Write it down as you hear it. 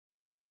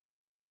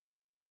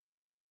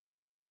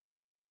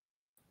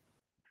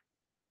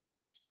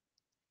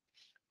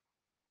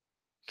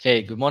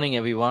Okay, good morning,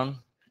 everyone.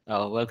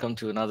 Welcome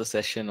to another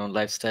session on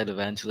lifestyle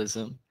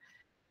evangelism.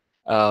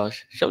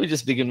 Shall we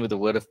just begin with a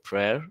word of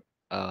prayer?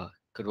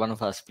 Could one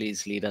of us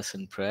please lead us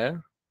in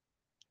prayer?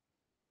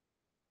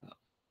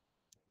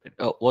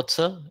 What,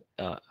 sir?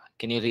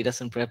 Can you lead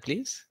us in prayer,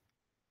 please?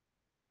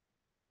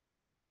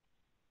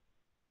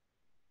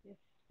 Yes,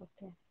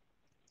 okay.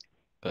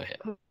 Go ahead.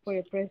 Come for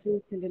your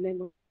presence in the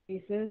name of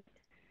Jesus.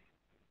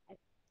 I thank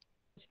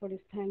you for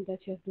this time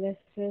that you have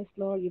blessed us,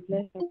 Lord. You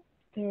bless our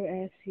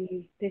pastor as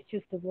he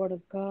teaches the word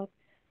of God.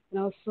 And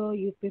also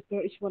you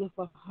prepare each one of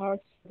our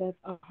hearts so that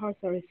our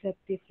hearts are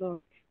receptive, Lord.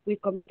 We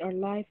commit our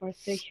life, our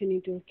session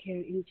into your care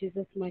in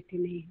Jesus' mighty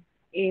name.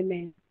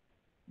 Amen.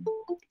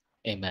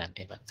 Amen.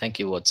 Amen. Thank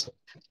you, Watson.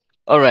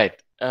 All right.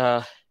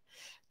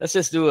 Let's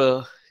just do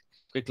a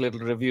quick little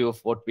review of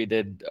what we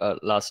did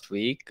last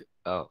week.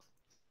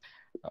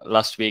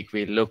 Last week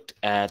we looked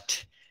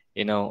at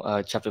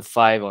chapter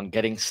 5 on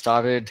getting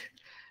started,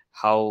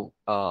 how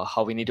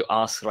we need to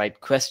ask right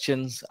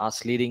questions,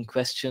 ask leading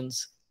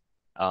questions,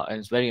 and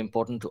it's very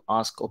important to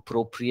ask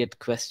appropriate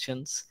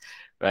questions,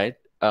 right?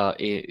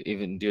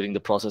 Even during the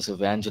process of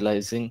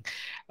evangelizing.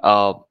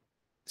 uh,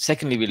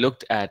 Secondly, we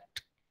looked at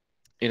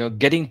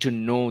getting to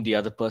know the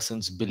other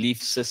person's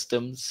belief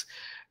systems.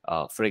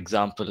 For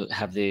example,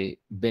 have they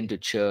been to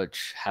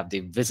church, have they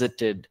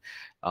visited,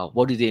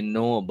 what do they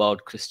know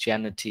about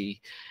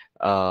Christianity,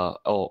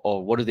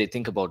 or what do they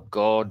think about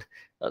God.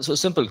 So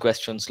simple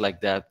questions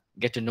like that,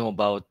 get to know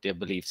about their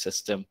belief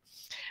system.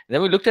 And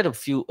then we looked at a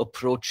few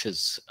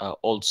approaches.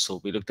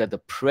 Also, we looked at the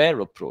prayer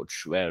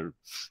approach, where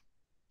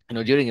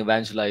during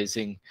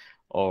evangelizing,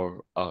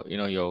 or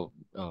you're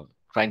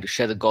trying to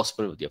share the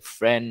gospel with your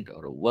friend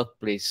or a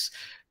workplace,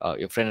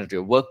 your friend at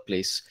your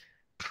workplace,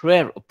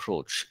 prayer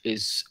approach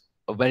is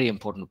a very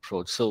important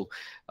approach. So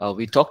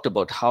we talked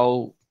about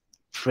how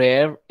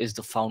prayer is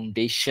the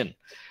foundation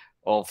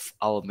of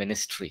our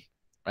ministry,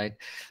 right?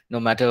 No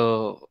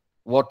matter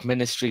what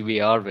ministry we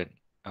are in,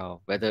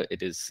 whether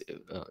it is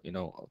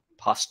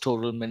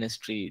pastoral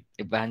ministry,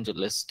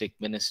 evangelistic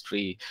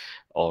ministry,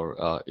 or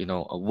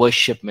a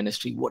worship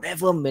ministry,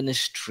 whatever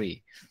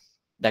ministry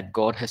that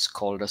God has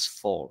called us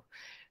for,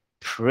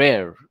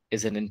 prayer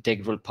is an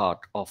integral part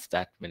of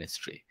that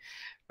ministry,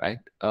 right?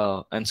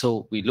 And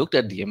so we looked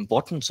at the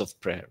importance of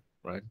prayer,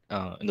 right?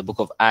 In the book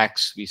of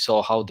Acts, we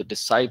saw how the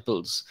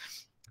disciples,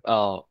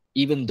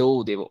 even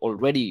though they were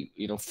already,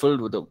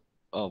 filled with the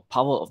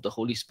power of the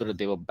Holy Spirit,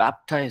 they were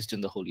baptized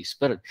in the Holy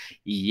Spirit,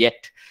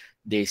 yet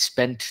they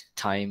spent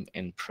time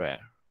in prayer,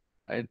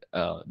 right?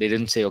 They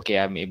didn't say, okay,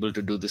 I'm able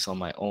to do this on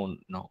my own.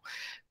 No,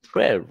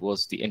 prayer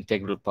was the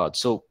integral part.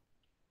 So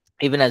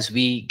even as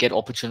we get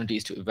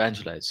opportunities to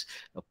evangelize,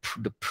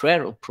 the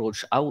prayer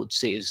approach, I would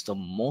say, is the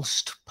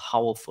most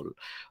powerful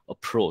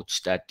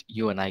approach that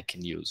you and I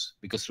can use.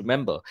 Because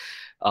remember,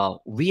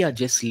 we are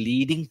just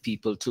leading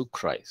people to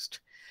Christ,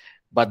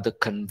 but the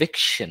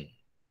conviction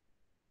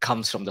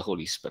comes from the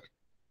Holy Spirit.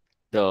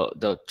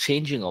 The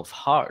changing of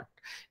heart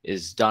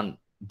is done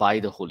by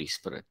the Holy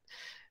Spirit.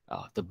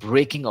 The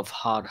breaking of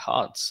hard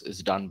hearts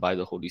is done by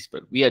the Holy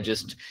Spirit. We are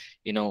just,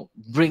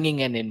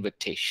 bringing an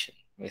invitation.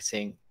 We're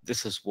saying,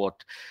 this is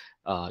what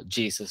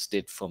Jesus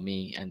did for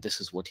me, and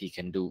this is what he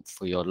can do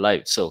for your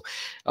life. So,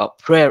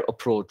 prayer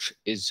approach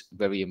is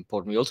very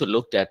important. We also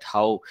looked at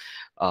how,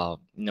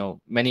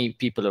 many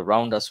people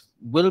around us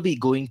will be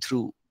going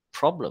through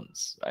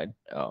problems, right?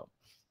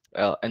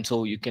 And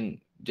so you can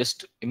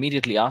just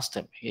immediately ask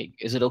them, hey,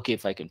 is it okay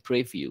if I can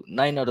pray for you?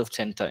 9 out of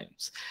 10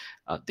 times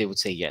they would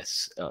say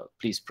yes,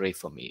 please pray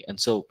for me. And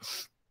so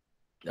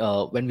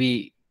when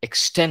we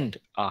extend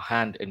our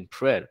hand in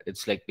prayer,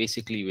 it's like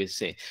basically we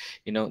say,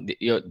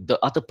 the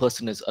other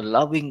person is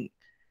allowing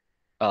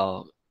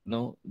uh,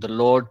 the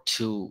Lord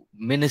to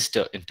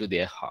minister into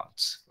their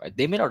hearts, right?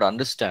 They may not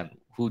understand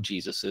who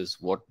Jesus is,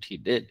 what he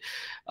did,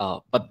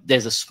 but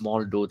there's a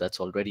small door that's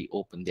already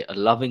open. They're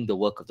allowing the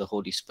work of the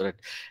Holy Spirit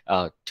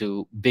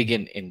to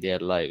begin in their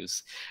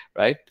lives,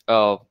 right?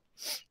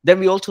 Then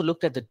we also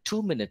looked at the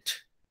 2 minute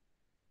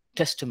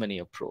testimony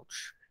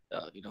approach.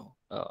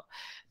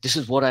 This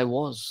is what I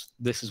was.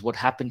 This is what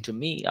happened to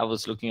me. I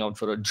was looking out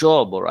for a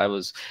job, or I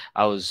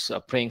was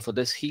praying for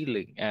this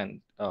healing, and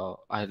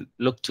I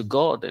looked to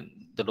God, and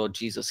the Lord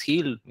Jesus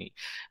healed me.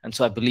 And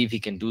so I believe He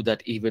can do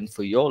that even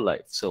for your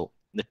life. So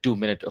the 2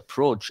 minute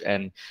approach,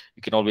 and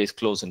you can always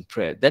close in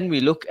prayer. Then we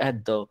look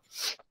at the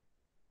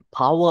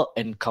power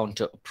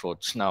encounter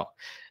approach. Now,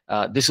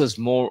 this was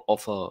more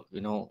of a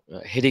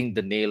hitting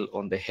the nail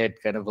on the head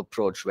kind of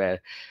approach,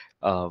 where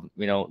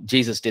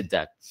Jesus did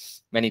that.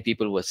 Many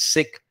people were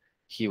sick.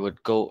 He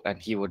would go and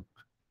he would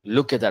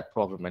look at that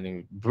problem, and he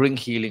would bring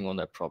healing on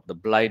that problem. The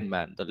blind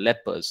man, the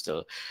lepers,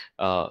 the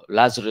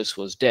Lazarus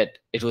was dead.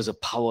 It was a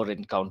power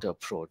encounter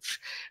approach,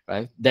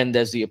 right? Then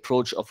there's the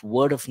approach of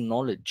word of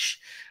knowledge,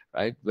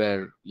 right,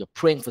 where you're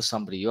praying for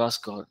somebody, you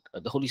ask God,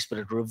 the Holy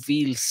Spirit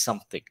reveals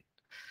something,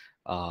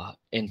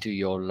 into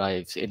your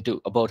lives,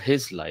 into about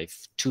His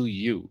life to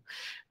you.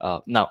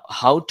 Now,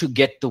 how to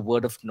get the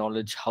word of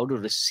knowledge, how to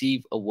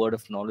receive a word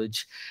of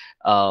knowledge,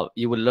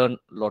 you will learn a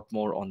lot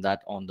more on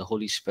that, on the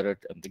Holy Spirit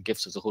and the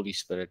gifts of the Holy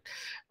Spirit.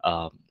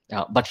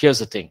 But here's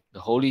the thing: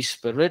 the Holy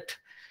Spirit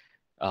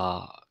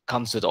uh,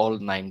 comes with all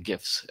nine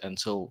gifts. And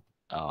so,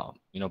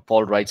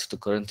 Paul writes to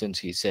Corinthians,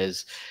 he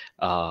says,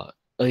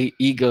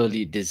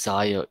 eagerly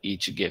desire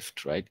each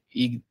gift, right?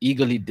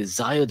 Eagerly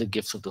desire the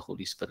gifts of the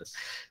Holy Spirit.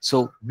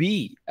 So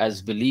we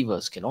as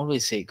believers can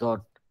always say,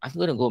 God, I'm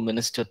going to go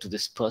minister to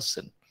this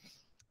person.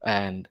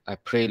 And I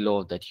pray,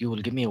 Lord, that you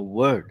will give me a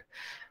word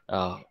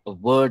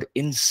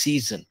in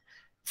season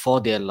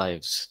for their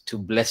lives, to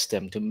bless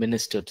them, to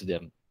minister to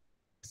them,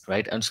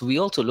 right? And so we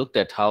also looked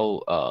at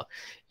how,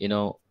 you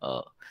know,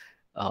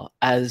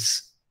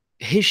 as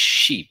his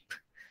sheep,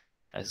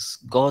 as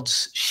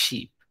God's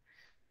sheep.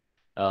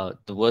 The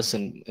verse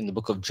in the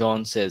book of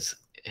John says,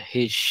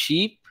 his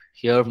sheep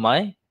hear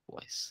my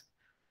voice,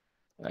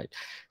 right?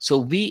 So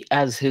we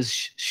as his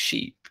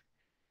sheep,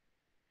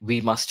 we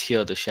must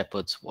hear the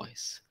shepherd's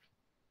voice,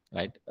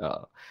 right?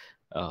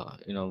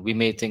 We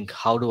may think,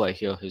 how do I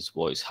hear his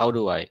voice? How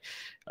do I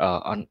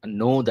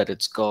know that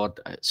it's God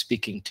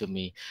speaking to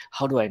me?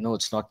 How do I know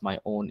it's not my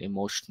own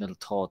emotional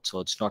thoughts,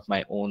 or it's not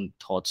my own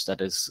thoughts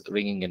that is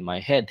ringing in my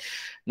head?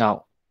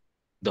 Now,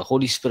 the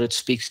Holy Spirit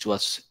speaks to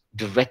us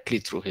directly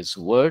through His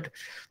Word.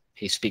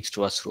 He speaks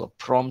to us through a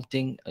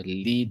prompting, a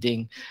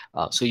leading.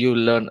 So you'll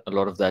learn a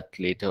lot of that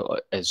later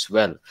as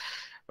well,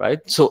 right?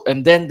 So,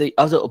 and then the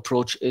other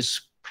approach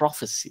is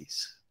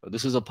prophecies. So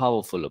this is a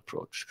powerful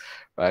approach,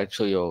 right?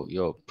 So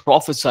you're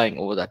prophesying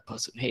over that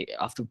person. Hey,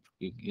 after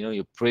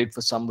you prayed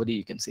for somebody,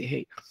 you can say,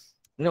 hey,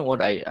 you know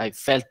what, I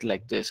felt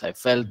like this. I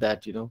felt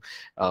that,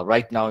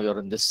 right now you're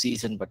in this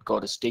season, but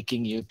God is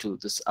taking you to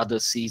this other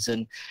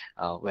season,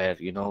 where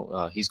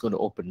He's going to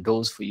open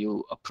doors for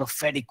you. A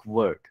prophetic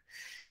word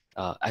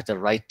at the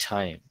right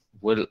time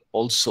will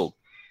also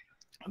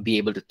be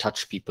able to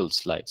touch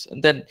people's lives.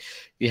 And then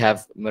we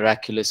have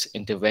miraculous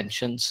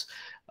interventions.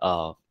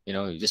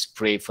 You just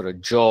pray for a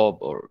job,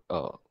 or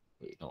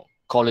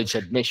college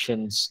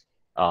admissions,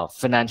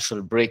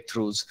 financial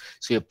breakthroughs.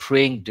 So you're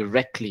praying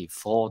directly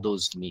for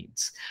those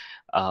needs,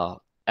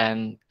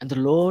 and the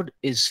Lord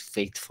is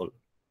faithful,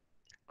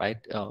 right?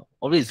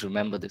 Always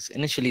remember this.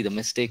 Initially, the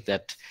mistake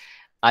that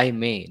I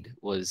made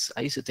was,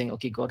 I used to think,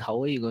 okay, God,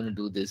 how are you going to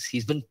do this?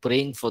 He's been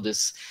praying for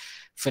this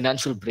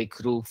financial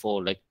breakthrough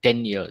for like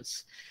 10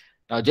 years.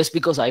 Now, just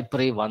because I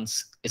pray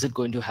once, is it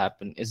going to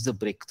happen? Is the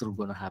breakthrough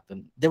going to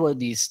happen? There were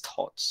these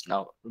thoughts.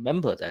 Now,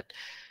 remember that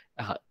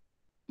uh,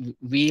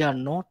 we are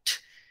not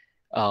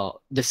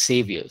the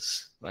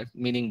saviors, right?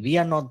 Meaning, we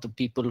are not the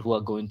people who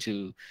are going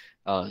to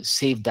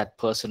save that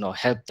person or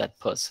help that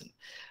person,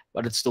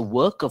 but it's the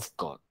work of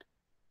God,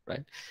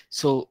 right?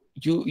 So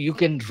you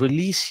can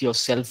release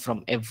yourself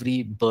from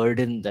every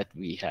burden that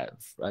we have,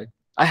 right?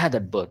 I had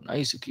that burden. I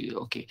used to keep,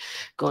 okay,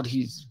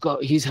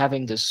 he's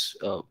having this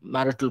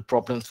marital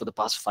problems for the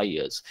past 5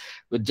 years.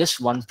 With just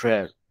one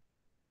prayer,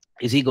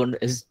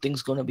 is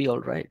things going to be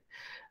all right?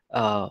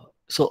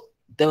 So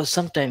there were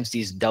sometimes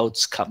these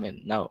doubts come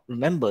in. Now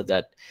remember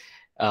that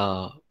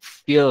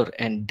fear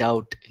and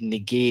doubt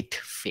negate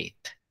faith.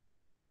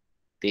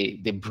 They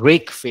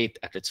break faith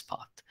at its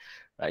path,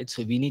 right?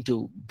 So we need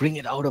to bring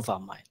it out of our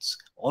minds.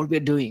 All we're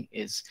doing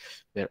is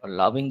we're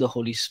allowing the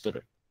Holy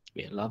Spirit,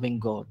 we're allowing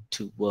God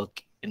to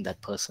work in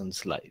that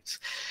person's lives,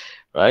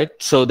 right?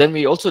 So then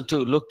we also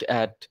too looked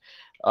at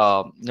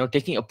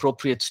taking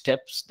appropriate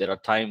steps. There are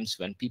times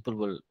when people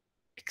will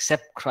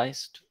accept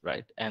Christ,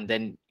 right? And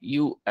then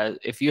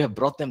if you have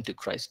brought them to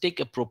Christ, take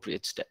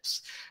appropriate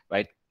steps,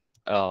 right?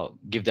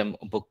 Give them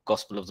a book,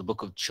 Gospel of the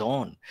Book of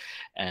John,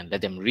 and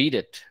let them read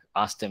it.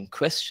 Ask them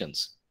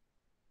questions,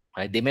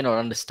 right? They may not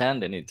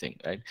understand anything,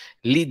 right?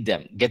 Lead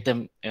them, get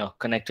them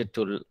connected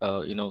to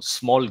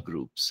small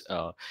groups.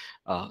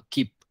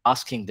 Keep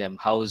asking them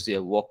how is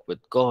their walk with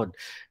God.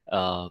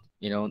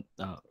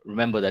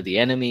 Remember that the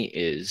enemy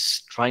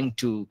is trying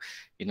to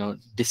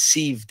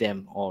deceive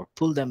them or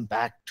pull them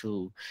back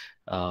to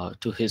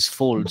his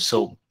fold.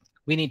 So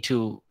we need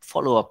to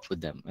follow up with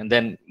them. And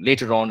then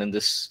later on in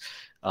this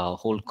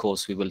whole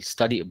course, we will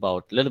study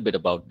about a little bit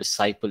about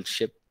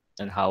discipleship,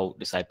 and how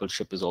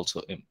discipleship is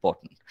also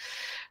important.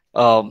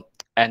 um,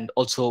 and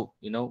also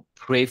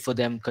pray for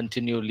them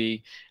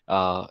continually,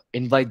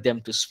 invite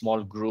them to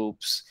small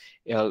groups,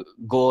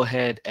 go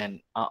ahead and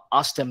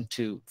ask them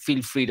to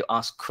feel free to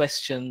ask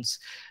questions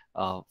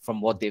from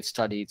what they've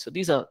studied. So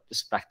these are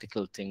just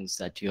practical things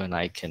that you and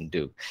I can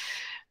do.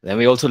 Then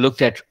we also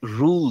looked at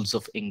rules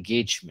of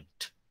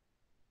engagement.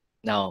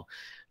 Now,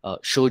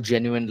 show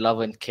genuine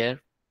love and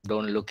care.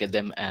 Don't look at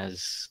them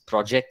as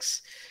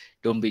projects.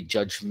 Don't be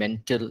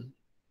judgmental.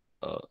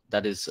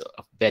 That is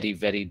a very,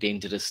 very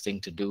dangerous thing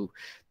to do.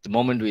 The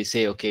moment we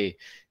say, okay,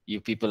 you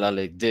people are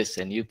like this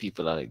and you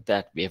people are like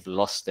that, we have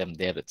lost them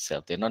there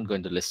itself. They're not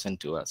going to listen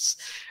to us,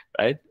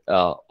 right?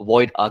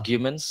 Avoid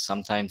arguments.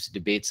 Sometimes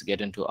debates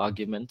get into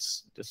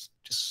arguments. Just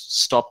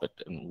stop it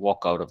and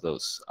walk out of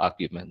those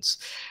arguments.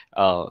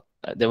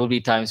 There will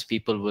be times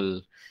people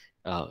will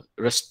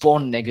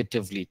respond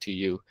negatively to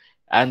you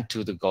and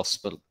to the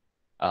gospel,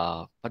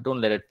 but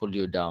don't let it pull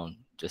you down.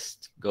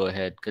 Just go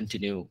ahead,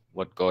 continue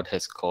what God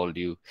has called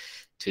you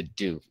to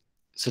do.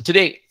 So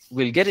today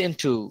we'll get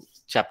into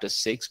chapter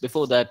 6.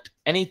 Before that,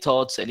 any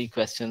thoughts, any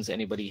questions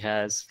anybody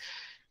has?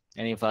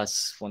 Any of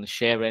us want to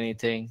share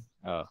anything?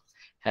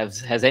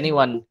 Has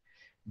anyone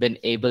been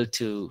able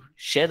to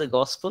share the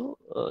gospel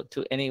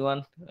to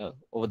anyone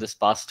over this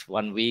past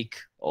 1 week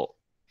or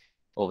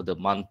over the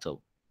month? Or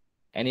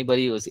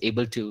anybody was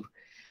able to,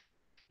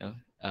 you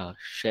know,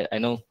 share? I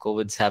know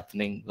COVID's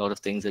happening, a lot of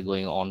things are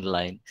going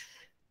online,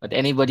 but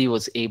anybody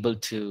was able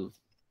to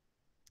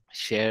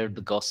share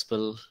the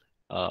gospel,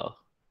 uh,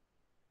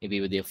 maybe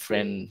with your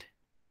friend?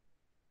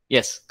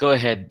 Yes, go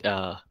ahead,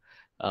 uh,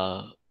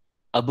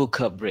 Abu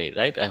Kabre,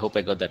 right? I hope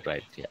I got that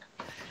right. Yeah,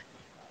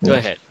 go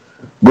Yes. ahead.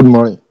 Good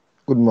morning.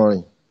 Good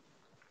morning.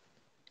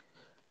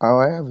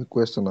 I have a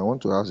question. I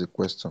want to ask a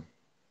question.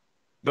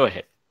 Go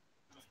ahead.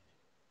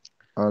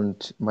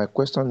 And my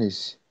question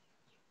is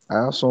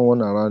I have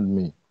someone around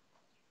me.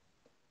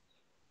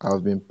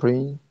 I've been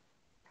praying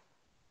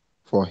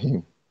for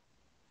him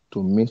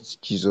to meet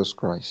Jesus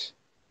Christ.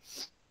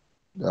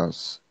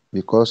 That's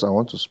because I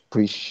want to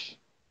preach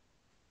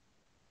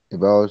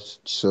about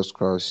Jesus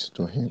Christ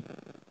to him.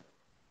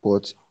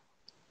 But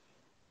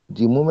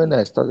the moment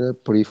I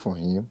started praying for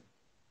him,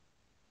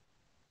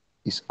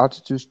 his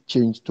attitude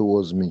changed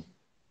towards me.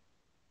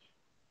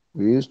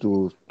 We used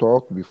to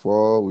talk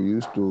before, we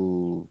used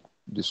to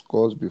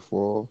discuss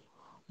before,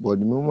 but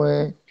the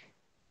moment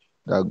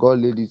that God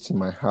laid it in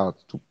my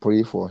heart to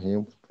pray for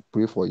him, to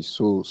pray for his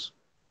souls.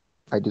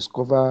 I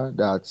discovered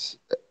that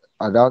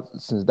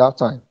since that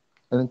time,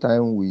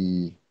 anytime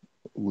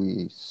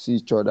we see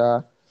each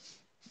other,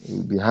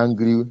 he'll be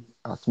angry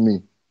at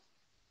me.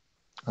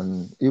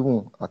 And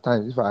even at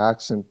times, if I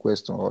ask him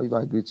question or if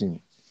I greet him,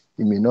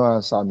 he may not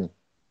answer me.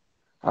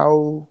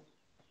 How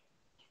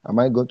am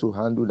I going to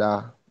handle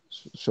that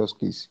such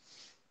case?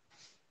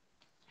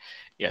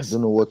 I Yes,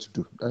 don't know what to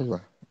do. That's why.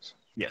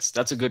 yes,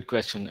 that's a good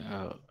question,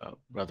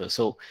 brother.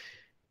 So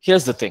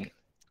here's the thing.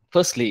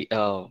 Firstly,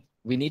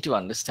 we need to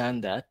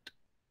understand that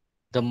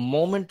the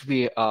moment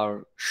we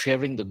are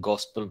sharing the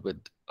gospel with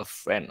a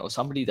friend or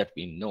somebody that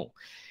we know,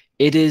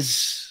 it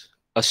is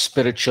a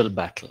spiritual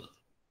battle,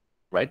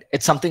 right?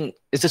 It's something,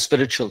 it's a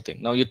spiritual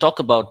thing. Now you talk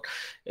about,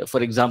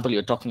 for example,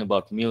 you're talking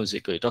about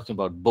music or you're talking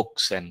about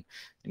books and,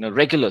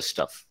 regular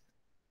stuff.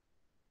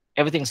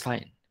 Everything's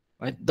fine,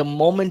 right? The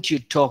moment you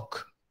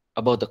talk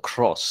about the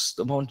cross,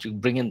 the moment you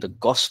bring in the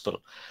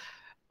gospel,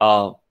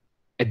 uh,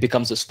 it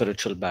becomes a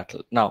spiritual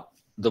battle. Now,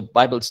 the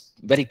Bible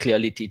very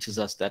clearly teaches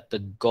us that the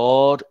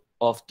God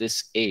of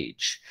this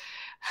age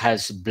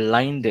has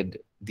blinded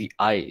the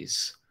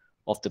eyes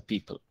of the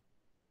people,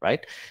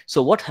 right?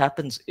 So, what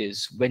happens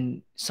is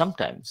when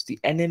sometimes the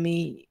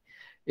enemy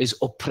is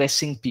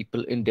oppressing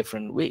people in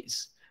different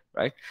ways,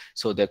 right?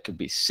 So, there could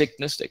be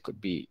sickness, there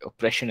could be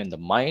oppression in the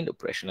mind,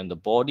 oppression in the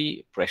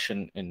body,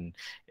 oppression in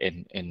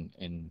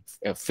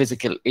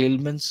physical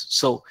ailments.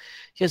 So,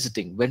 here's the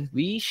thing: when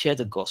we share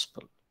the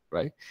gospel,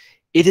 right,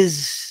 it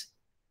is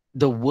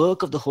the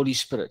work of the Holy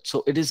Spirit.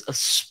 So, it is a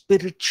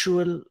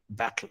spiritual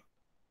battle,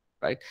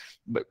 right?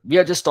 But we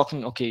are just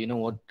talking, okay, you know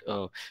what?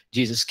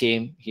 Jesus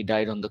came, he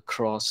died on the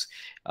cross,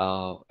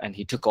 and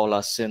he took all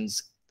our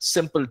sins.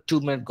 Simple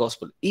 2 minute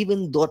gospel.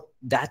 Even though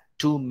that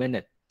 2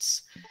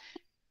 minutes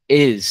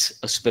is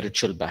a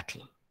spiritual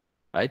battle,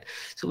 right?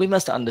 So we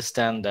must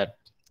understand that,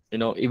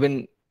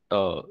 even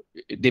uh,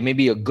 they may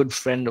be a good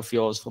friend of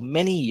yours for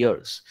many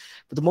years,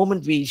 but the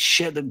moment we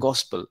share the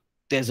gospel,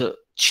 there's a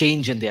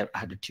change in their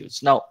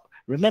attitudes. Now,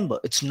 remember,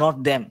 it's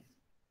not them,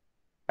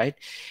 right?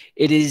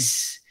 It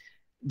is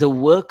the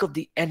work of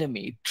the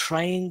enemy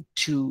trying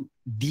to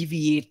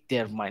deviate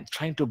their mind,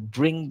 trying to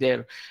bring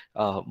their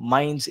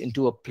minds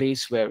into a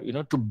place where,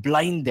 to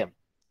blind them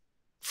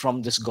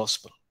from this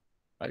gospel,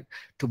 right?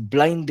 To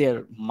blind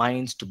their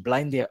minds, to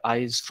blind their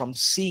eyes from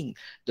seeing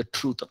the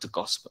truth of the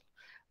gospel,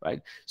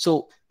 right?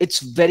 So it's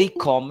very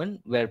common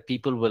where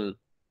people will,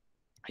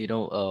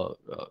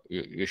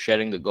 you're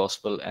sharing the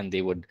gospel and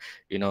they would,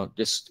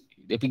 just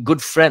they'll be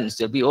good friends,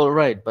 they'll be all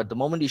right, but the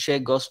moment you share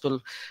gospel,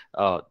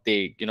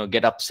 they,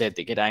 get upset,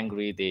 they get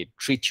angry, they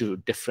treat you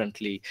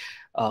differently.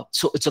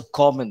 So it's a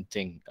common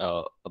thing,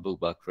 Abu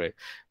Bakr.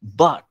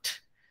 But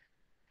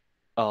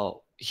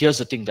here's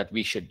the thing that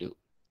we should do: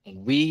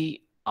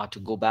 we are to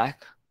go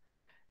back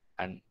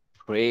and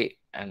pray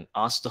and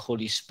ask the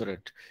Holy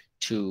Spirit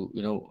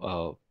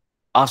to,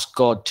 ask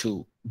God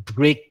to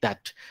break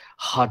that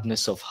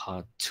hardness of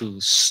heart,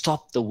 to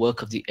stop the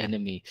work of the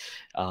enemy.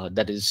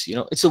 That is,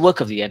 it's the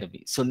work of the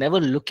enemy. So never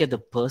look at the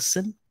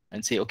person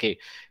and say, okay,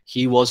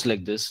 he was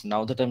like this.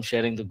 Now that I'm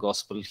sharing the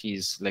gospel,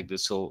 he's like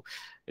this. So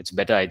it's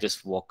better I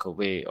just walk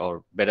away,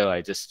 or better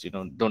I just,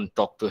 don't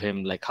talk to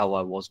him like how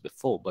I was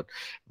before. But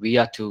we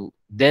are to,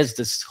 there's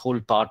this whole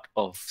part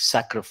of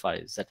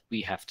sacrifice that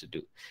we have to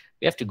do.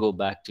 We have to go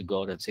back to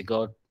God and say,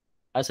 God,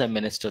 as I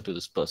minister to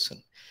this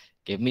person,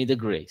 give me the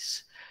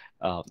grace.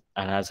 and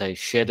as I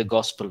share the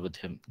gospel with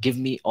him, give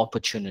me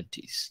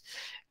opportunities.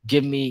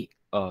 Give me,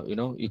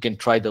 you can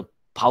try the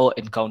power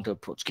encounter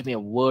approach. Give me a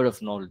word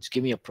of knowledge.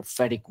 Give me a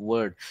prophetic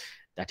word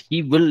that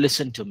he will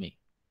listen to me,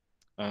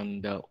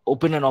 and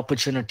open an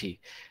opportunity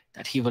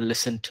that he will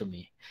listen to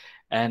me.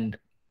 And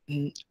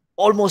mm,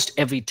 almost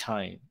every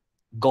time,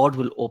 God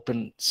will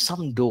open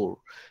some door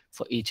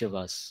for each of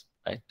us,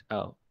 right?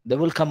 There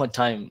will come a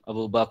time,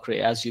 Abu Bakr,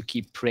 as you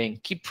keep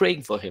praying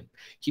for him,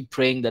 keep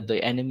praying that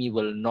the enemy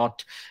will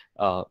not,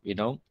 uh, you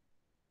know,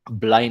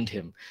 blind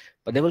him.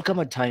 But there will come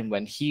a time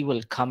when he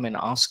will come and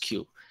ask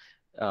you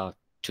uh,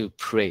 to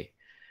pray.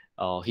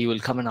 He will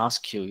come and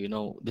ask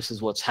you, this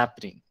is what's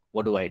happening.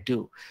 What do I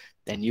do?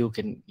 Then you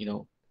can,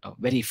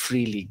 very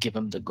freely give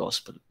him the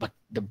gospel. But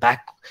the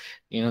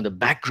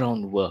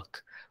background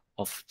work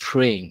of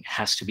praying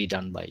has to be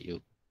done by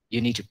you. You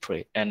need to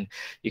pray, and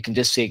you can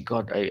just say,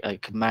 God, I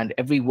command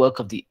every work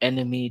of the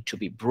enemy to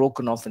be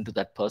broken off into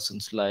that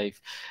person's life,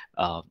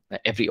 uh,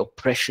 every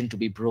oppression to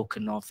be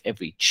broken off,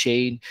 every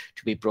chain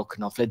to be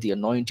broken off. Let the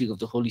anointing of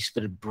the Holy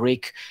Spirit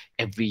break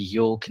every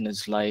yoke in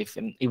his life.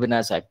 And even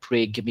as I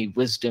pray, give me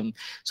wisdom.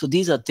 So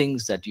these are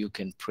things that you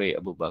can pray,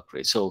 Abu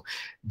Bakr. So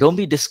don't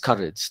be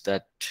discouraged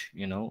that,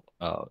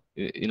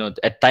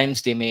 at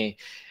times they may,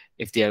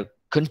 if they are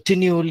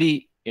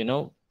continually,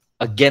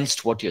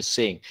 against what you're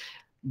saying,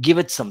 give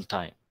it some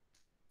time,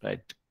 right?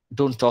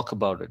 Don't talk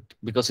about it,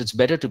 because it's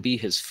better to be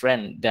his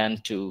friend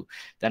than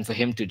for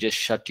him to just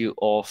shut you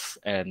off,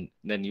 and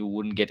then you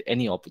wouldn't get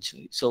any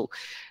opportunity. So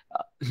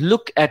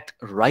look at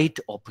right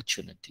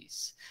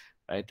opportunities,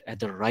 right,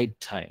 at the right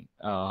time,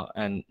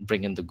 and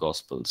bring in the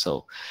gospel.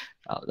 So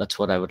that's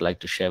what I would like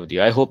to share with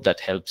you. I hope that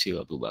helps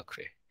you, Abu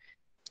Bakr.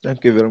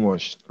 Thank you very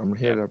much. I'm Yeah.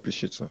 here to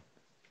appreciate, sir.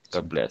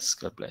 God bless.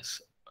 God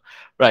bless.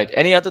 Right.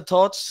 Any other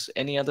thoughts?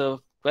 Any other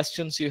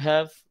questions you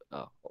have?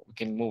 We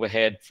can move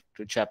ahead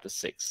to chapter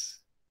 6.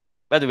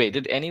 By the way,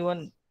 did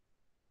anyone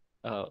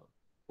uh,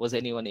 was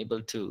anyone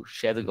able to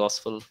share the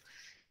gospel?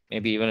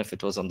 Maybe even if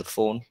it was on the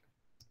phone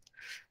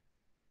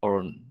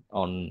or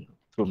on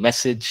through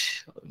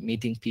message,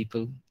 meeting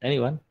people.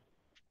 Anyone?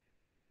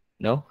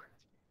 No.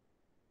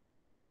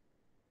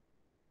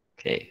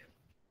 Okay.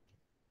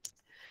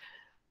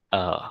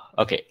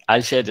 Okay.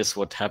 I'll share just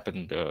what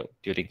happened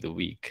during the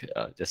week,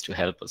 just to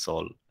help us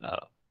all.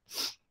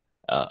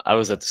 I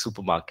was at the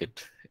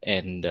supermarket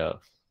and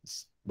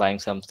buying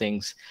some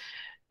things.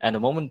 And the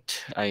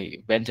moment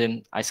I went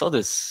in, I saw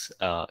this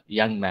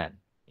young man.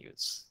 He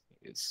was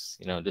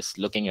just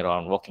looking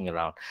around, walking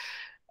around.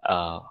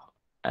 Uh,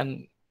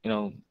 and,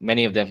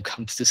 many of them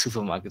come to the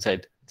supermarkets.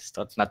 I just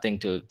thought nothing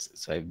to it.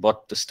 So I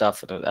bought the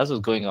stuff. And as I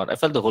was going out, I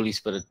felt the Holy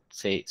Spirit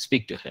say,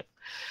 speak to him.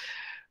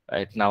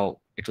 Right now,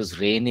 it was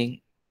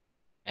raining,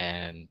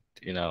 and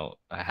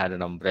I had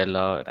an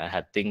umbrella and I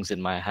had things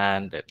in my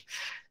hand, and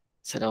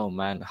said, oh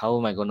man, how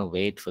am I going to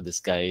wait for this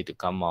guy to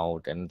come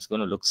out? And it's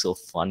going to look so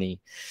funny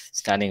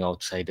standing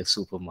outside a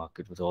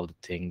supermarket with all the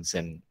things,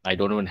 and I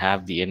don't even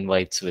have the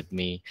invites with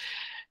me.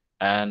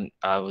 And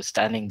I was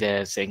standing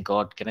there saying,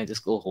 God, can I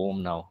just go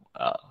home now?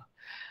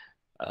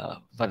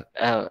 But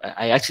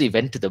I actually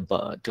went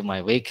to to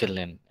my vehicle,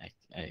 and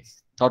I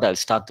thought I'll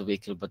start the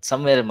vehicle, but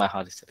somewhere in my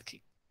heart I said,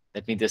 okay,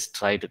 let me just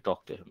try to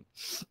talk to him.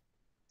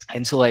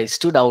 And so I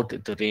stood out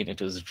in the rain.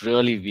 It was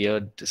really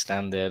weird to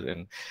stand there.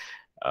 And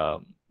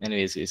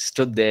anyways, we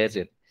stood there,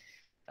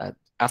 and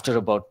after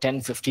about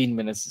 10-15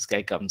 minutes, this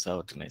guy comes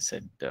out, and I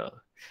said,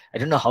 I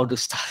don't know how to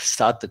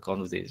start the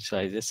conversation. So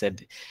I just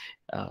said,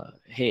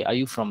 hey, are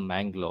you from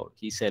Bangalore?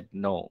 He said,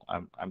 no,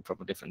 I'm from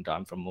a different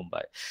town. I'm from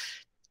Mumbai.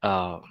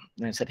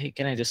 And I said, hey,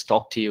 can I just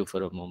talk to you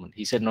for a moment?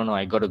 He said, no,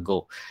 I gotta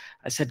go.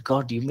 I said,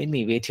 God, you made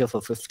me wait here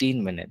for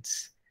 15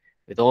 minutes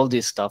with all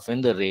this stuff in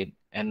the rain,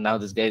 and now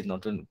this guy is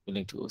not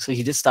willing to go. So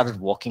he just started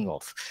walking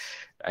off,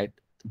 right?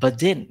 But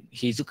then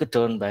he took a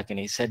turn back, and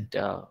he said,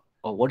 oh,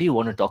 what do you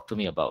want to talk to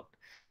me about?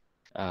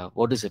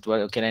 What is it?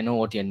 Well, can I know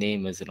what your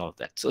name is and all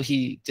that? So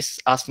he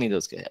just asked me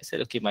those guys. I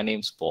said, okay, my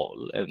name's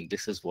Paul, and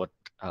this is what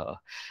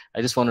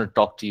I just want to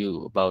talk to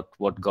you about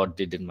what God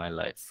did in my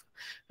life.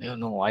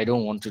 No, I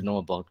don't want to know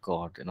about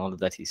God and all of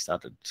that. He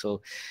started.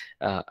 So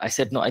I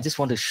said, no, I just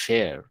want to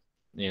share.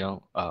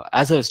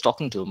 As I was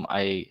talking to him,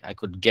 I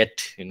could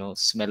get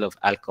smell of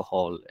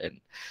alcohol, and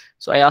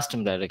so I asked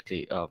him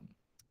directly,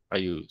 are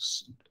you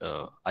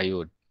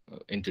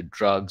into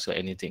drugs or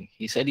anything?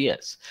 He said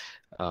yes.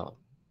 Uh,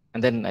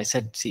 and then I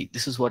said, see,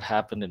 this is what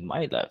happened in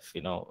my life,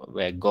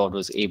 where God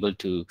was able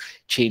to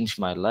change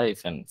my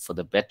life and for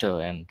the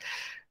better.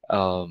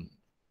 Um,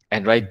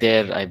 and right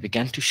there, I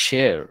began to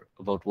share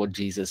about what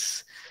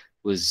Jesus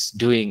was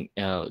doing,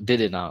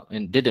 did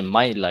in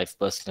my life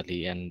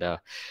personally. And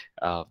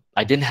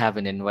I didn't have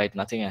an invite,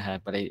 nothing I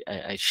had, but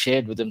I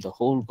shared with him the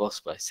whole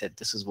gospel. I said,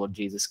 this is what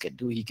Jesus can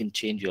do. He can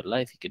change your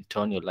life. He can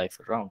turn your life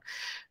around.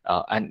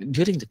 And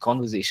during the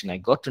conversation, I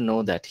got to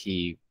know that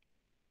he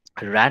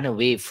ran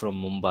away from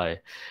Mumbai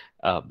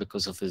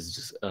because of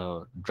his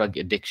drug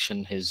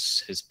addiction.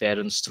 His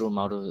parents threw him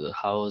out of the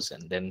house,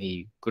 and then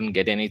he couldn't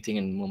get anything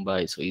in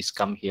Mumbai, so he's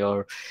come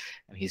here,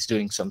 and he's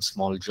doing some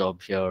small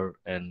job here,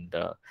 and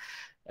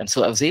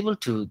so I was able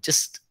to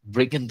just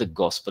bring in the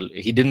gospel.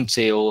 He didn't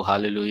say, "Oh,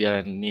 hallelujah,"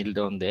 and kneel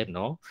down there.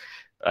 No,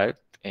 right?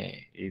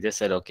 He just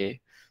said, "Okay."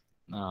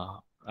 Uh,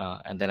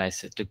 and then I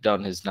said, took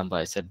down his number.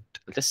 I said,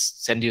 "I'll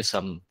just send you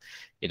some,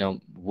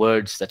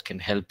 words that can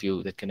help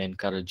you, that can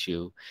encourage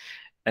you."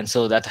 And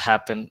so that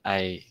happened.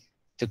 I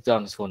took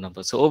down his phone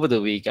number. So over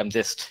the week, I'm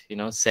just,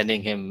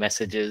 sending him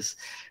messages.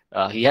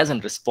 He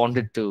hasn't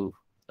responded to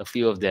a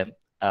few of them,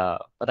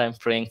 but I'm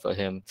praying for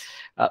him.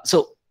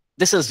 So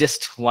this is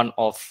just one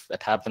off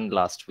that happened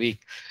last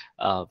week.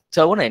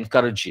 So I want to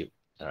encourage you,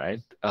 all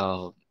right?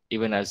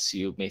 Even as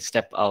you may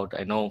step out,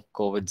 I know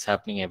COVID's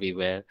happening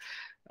everywhere,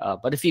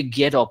 but if you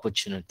get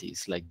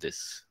opportunities like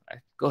this,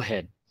 right, go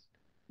ahead,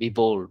 be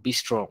bold, be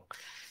strong,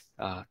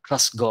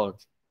 trust God,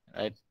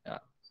 right?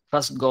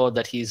 Trust God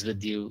that He's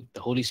with you.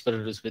 The Holy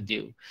Spirit is with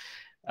you.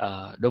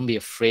 Don't be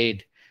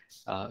afraid.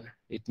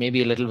 It may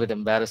be a little bit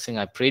embarrassing.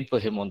 I prayed for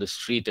him on the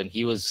street, and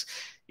he was,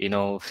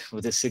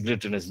 with a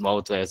cigarette in his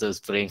mouth as I was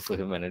praying for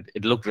him, and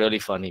it looked really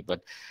funny.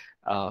 But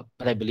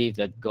I believe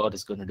that God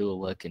is going to do a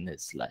work in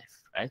his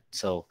life, right?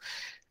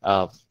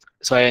 Uh,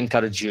 so I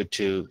encourage you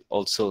to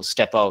also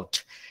step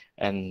out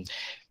and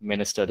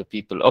minister to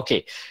people.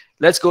 Okay,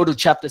 let's go to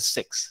chapter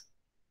 6.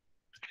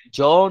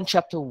 John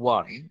chapter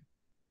 1,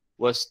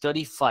 verse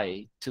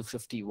 35 to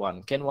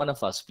 51. Can one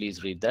of us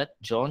please read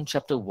that? John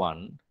chapter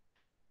 1.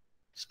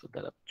 Let's put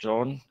that up.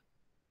 John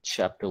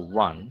chapter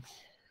 1,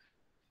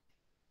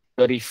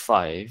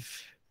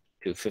 35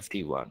 to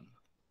 51.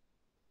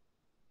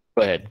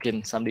 Go ahead.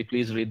 Can somebody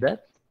please read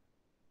that?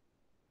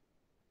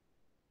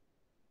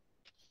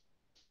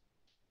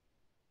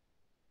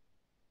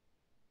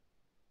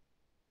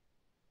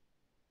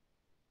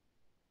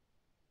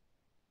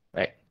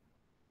 Right.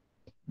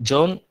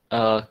 John,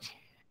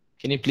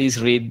 can you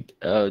please read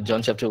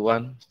John chapter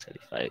 1,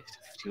 35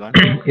 to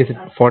 51? Is it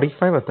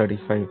 45 or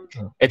 35?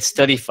 It's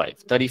 35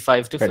 to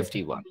 35.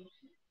 51.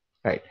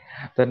 Right.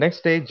 The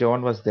next day,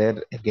 John was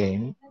there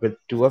again with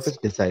two of his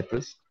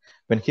disciples.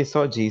 When he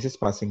saw Jesus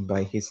passing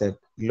by, he said,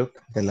 "Look,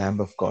 the Lamb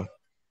of God."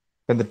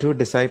 When the two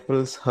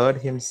disciples heard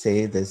him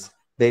say this,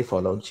 they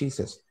followed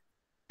Jesus.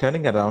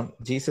 Turning around,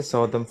 Jesus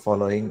saw them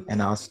following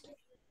and asked,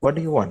 "What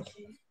do you want?"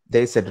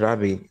 They said,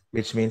 "Rabbi,"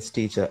 which means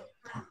teacher,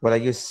 where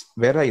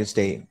are you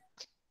staying?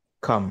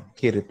 "Come,"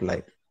 he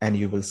replied, "and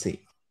you will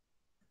see."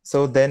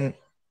 So then,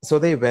 so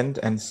they went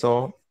and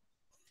saw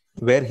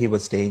where he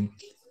was staying,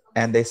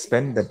 and they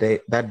spent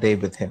that day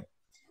with him.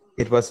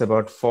 It was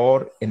about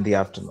 4 in the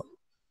afternoon.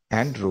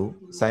 Andrew,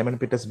 Simon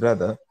Peter's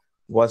brother,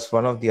 was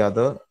one of the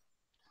other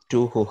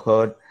two who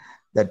heard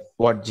that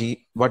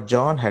what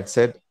John had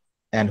said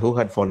and who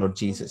had followed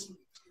Jesus.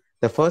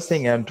 The first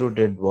thing Andrew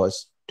did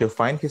was to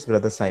find his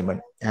brother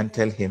Simon and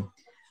tell him,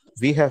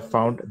 "We have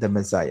found the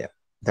Messiah,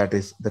 that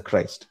is, the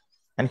Christ."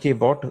 And he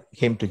brought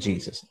him to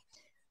Jesus.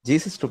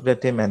 Jesus looked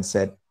at him and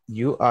said,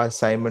 "You are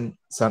Simon,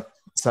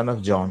 son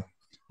of John.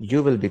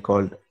 You will be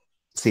called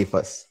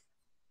Cephas,"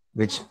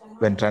 which,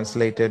 when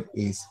translated,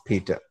 is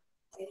Peter.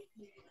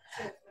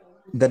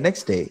 The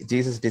next day,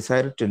 Jesus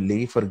decided to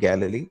leave for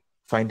Galilee.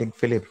 Finding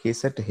Philip, he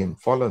said to him,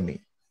 "Follow me."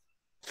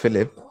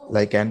 Philip,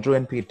 like Andrew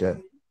and Peter,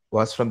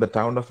 was from the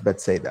town of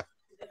Bethsaida.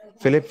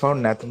 Philip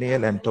found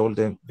Nathanael and told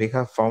him, "We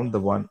have found the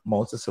one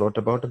Moses wrote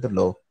about in the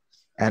law,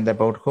 and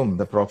about whom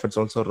the prophets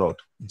also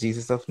wrote,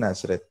 Jesus of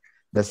Nazareth,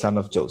 the son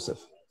of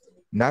Joseph."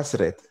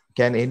 "Nazareth,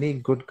 can any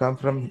good come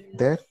from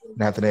there?"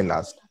 Nathanael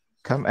asked.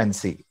 "Come and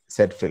see,"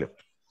 said Philip.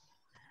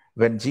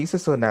 When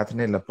Jesus saw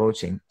Nathanael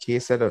approaching, he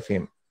said of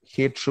him,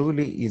 "He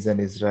truly is an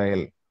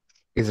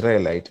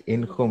Israelite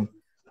in whom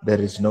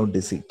there is no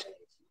deceit."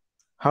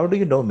 "How do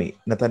you know me?"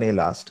 Nathanael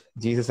asked.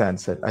 Jesus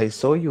answered, "I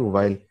saw you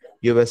while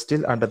you were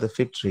still under the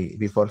fig tree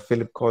before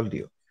Philip called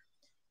you."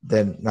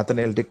 Then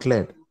Nathanael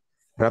declared,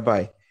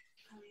 "Rabbi,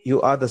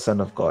 you are the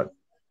Son of God.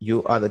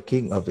 You are the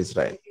King of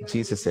Israel."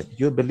 Jesus said,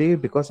 "You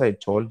believe because I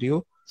told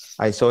you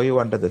I saw you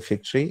under the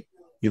fig tree?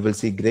 You will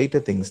see greater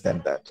things than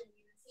that."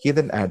 He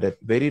then added,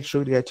 "Very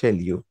truly I tell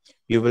you,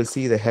 you will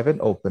see the heaven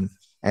open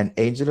and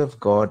angels of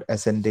God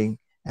ascending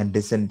and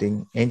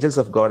descending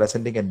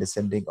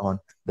on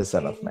the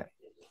Son of Man."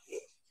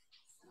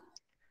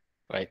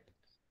 Right.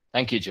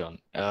 Thank you, John.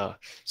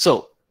 So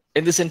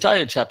in this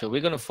entire chapter,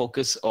 we're going to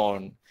focus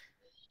on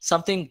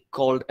something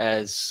called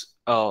as,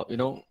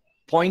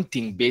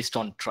 pointing based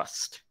on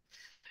trust.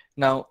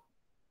 Now,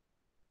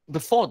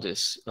 before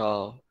this,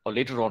 or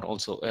later on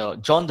also,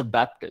 John the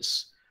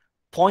Baptist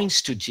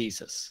points to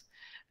Jesus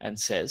and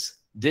says,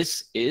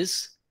 "This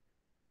is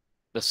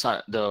the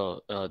son,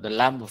 the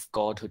Lamb of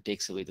God who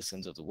takes away the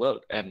sins of the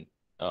world." And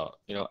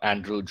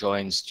Andrew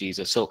joins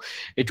Jesus. So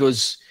it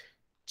was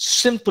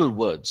simple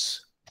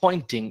words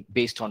pointing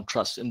based on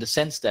trust, in the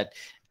sense that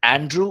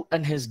Andrew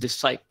and his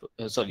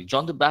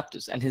John the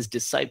Baptist and his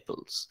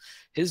disciples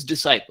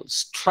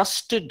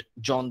trusted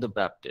John the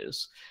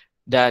Baptist,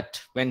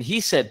 that when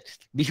he said,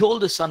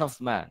 "Behold the Son of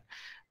Man,"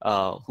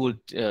 who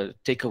will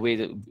take away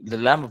the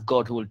Lamb of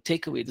God who will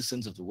take away the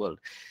sins of the world.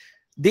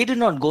 They did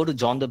not go to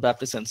John the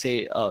Baptist and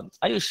say, are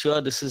you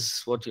sure this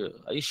is what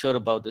are you sure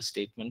about this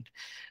statement?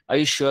 Are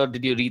you sure?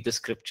 Did you read the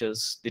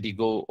scriptures? Did you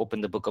go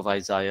open the book of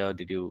Isaiah?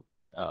 Did you?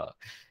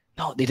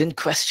 No, they didn't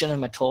question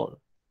him at all.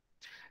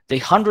 They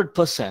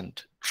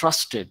 100%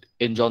 trusted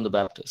in John the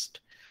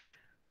Baptist,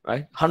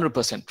 right?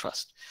 100%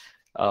 trust.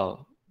 Uh,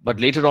 but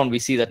later on, we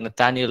see that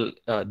Nathaniel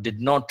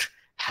did not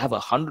have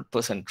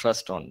 100%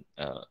 trust on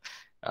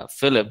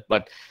Philip,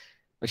 but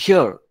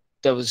here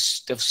there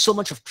was so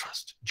much of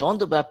trust. John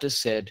the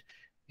Baptist said,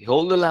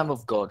 "Behold the Lamb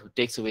of God who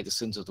takes away the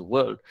sins of the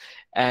world,"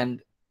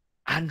 and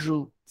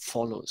Andrew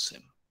follows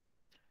him.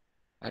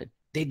 Right?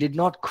 They did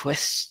not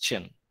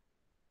question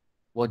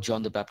what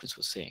John the Baptist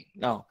was saying.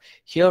 Now,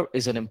 here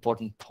is an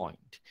important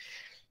point.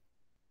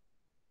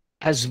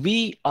 As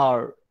we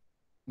are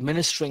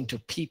ministering to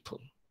people,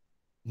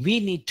 we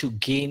need to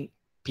gain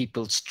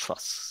people's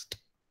trust.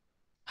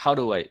 How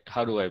do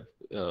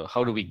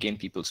we gain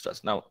people's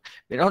trust? Now,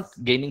 we're not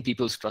gaining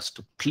people's trust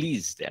to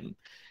please them,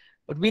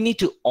 but we need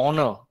to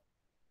honor,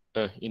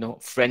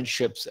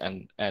 friendships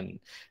and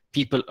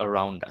people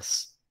around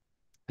us.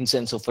 In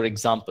sense of, for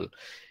example,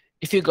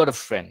 if you got a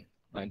friend,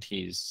 right,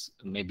 he's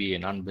maybe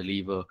an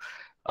unbeliever,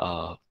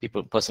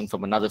 person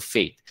from another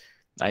faith,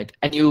 right,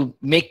 and you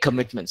make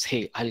commitments.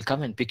 Hey, I'll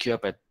come and pick you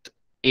up at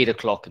 8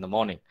 o'clock in the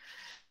morning,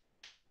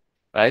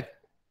 right?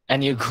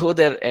 And you go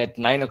there at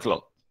 9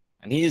 o'clock,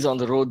 and he's on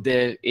the road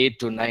there 8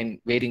 to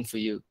 9 waiting for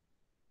you,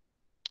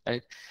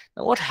 right?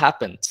 Now what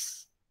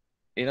happens?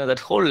 That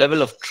whole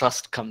level of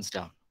trust comes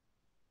down,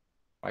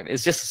 right?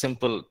 It's just a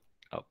simple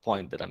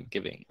point that I'm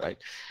giving, right?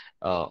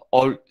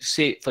 Or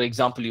say, for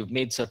example, you've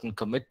made certain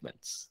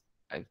commitments,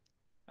 right?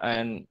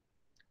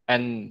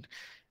 And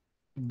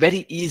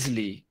very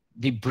easily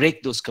we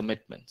break those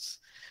commitments.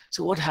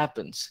 So what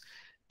happens?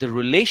 The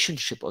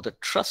relationship or the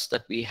trust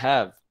that we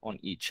have on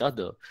each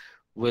other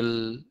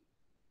will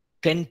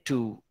tend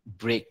to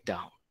break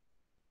down.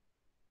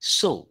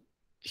 So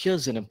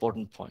here's an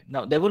important point.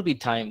 Now, there will be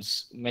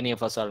times, many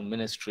of us are in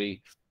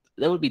ministry,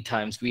 there will be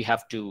times we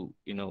have to,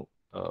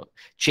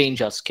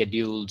 change our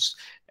schedules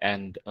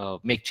and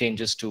make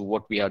changes to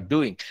what we are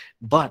doing.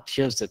 But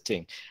here's the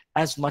thing,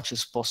 as much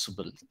as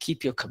possible,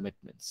 keep your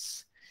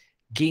commitments,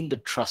 gain the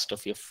trust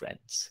of your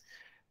friends.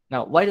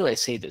 Now, why do I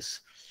say this?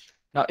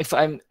 Now,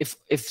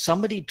 if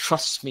somebody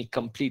trusts me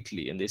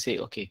completely and they say,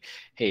 okay,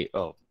 hey,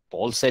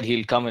 Paul said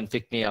he'll come and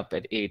pick me up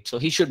at 8, so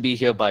he should be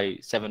here by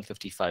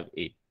 7:55,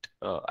 8.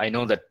 I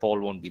know that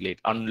Paul won't be late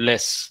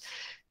unless,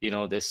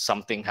 there's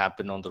something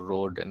happened on the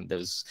road and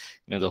there's,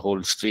 the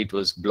whole street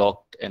was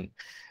blocked.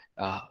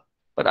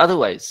 But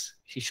otherwise,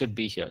 he should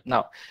be here.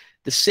 Now,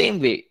 the same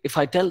way, if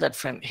I tell that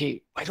friend,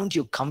 hey, why don't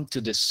you come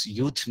to this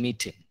youth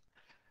meeting?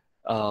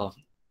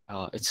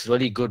 It's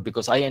really good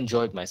because I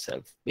enjoyed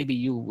myself. Maybe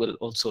you will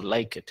also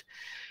like it.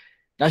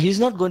 Now, he's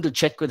not going to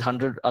check with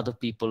 100 other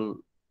people.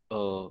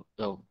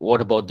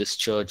 What about this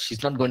church?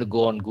 He's not going to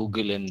go on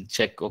Google and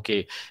check,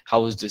 okay,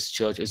 how is this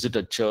church? Is it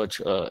a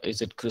church?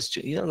 Is it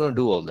Christian? He's not going to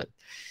do all that.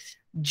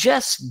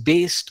 Just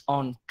based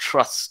on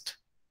trust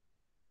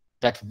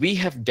that we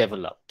have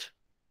developed,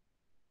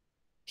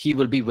 he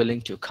will be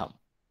willing to come.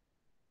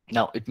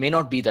 Now, it may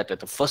not be that at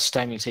the first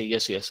time you say,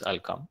 yes, I'll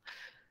come.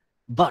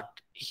 But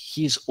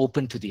he is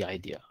open to the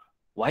idea.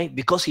 Why?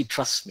 Because he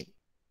trusts me.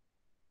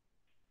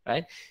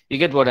 Right? You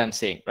get what I'm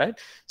saying, right?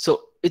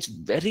 So it's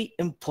very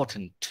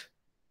important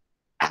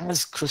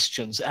as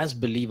Christians, as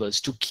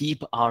believers, to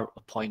keep our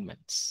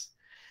appointments,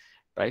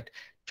 right?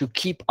 To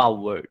keep our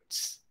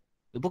words.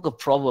 The book of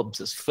Proverbs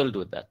is filled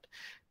with that,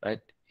 right?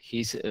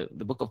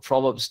 The book of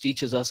Proverbs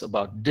teaches us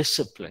about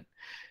discipline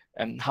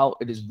and how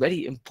it is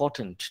very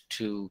important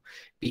to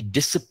be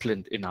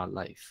disciplined in our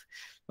life.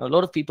 Now, a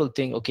lot of people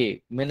think,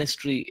 okay,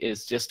 ministry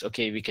is just,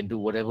 okay, we can do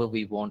whatever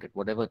we want at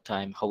whatever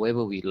time,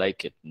 however we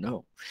like it.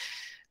 No.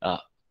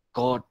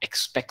 God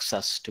expects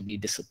us to be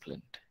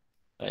disciplined,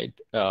 right?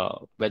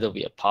 Whether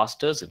we are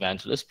pastors,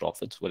 evangelists,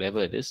 prophets, whatever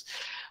it is,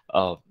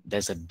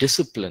 there's a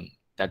discipline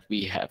that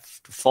we have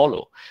to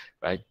follow,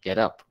 right? Get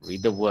up,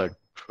 read the word,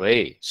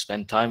 pray,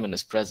 spend time in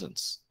his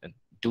presence, and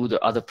do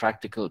the other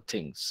practical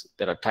things.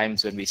 There are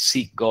times when we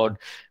seek God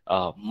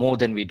more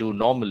than we do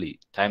normally,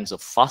 times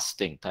of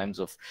fasting, times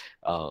of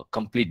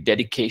complete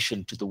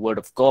dedication to the word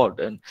of God.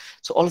 And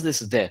so all of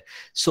this is there.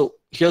 So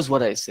here's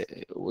what I say.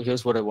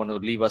 Here's what I want to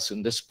leave us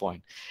in this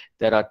point.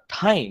 There are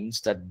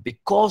times that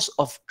because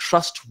of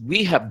trust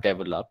we have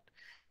developed,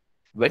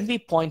 when we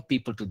point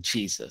people to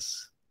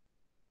Jesus,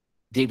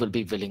 they will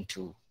be willing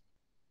to,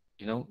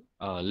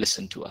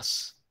 listen to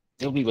us.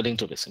 They'll be willing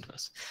to listen to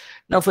us.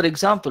 Now, for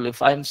example,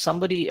 if I'm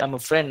a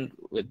friend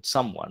with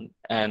someone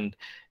and,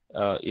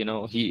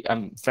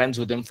 I'm friends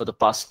with him for the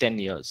past 10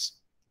 years.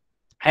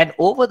 And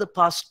over the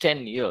past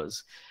 10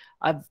 years,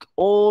 I've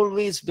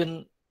always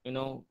been,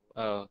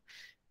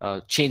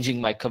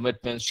 changing my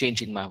commitments,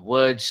 changing my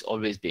words,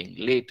 always being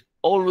late,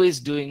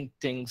 always doing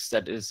things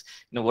that is,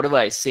 whatever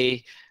I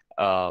say,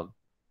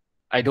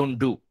 I don't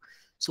do.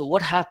 So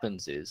what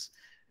happens is,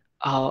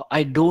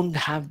 I don't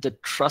have the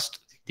trust.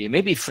 They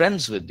may be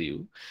friends with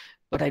you,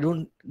 but I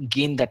don't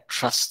gain that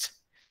trust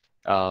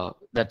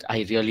that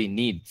I really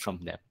need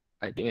from them.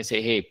 Right? They may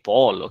say, "Hey,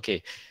 Paul,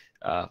 okay,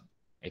 uh,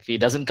 if he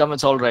doesn't come,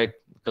 it's all right,"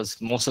 because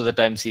most of the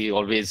times he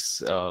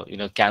always,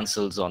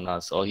 cancels on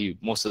us, or he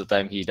most of the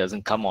time he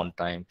doesn't come on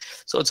time.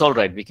 So it's all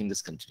right. We can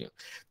just continue.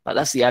 But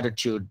that's the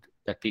attitude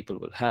that people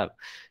will have,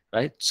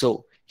 right?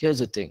 So here's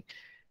the thing: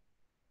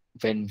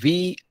 when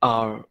we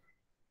are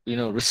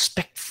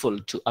respectful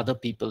to other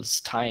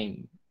people's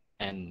time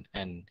and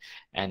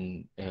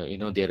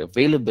their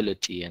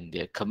availability and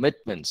their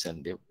commitments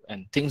and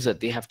things that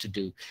they have to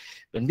do,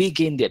 when we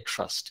gain their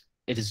trust,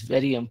 it is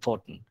very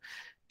important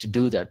to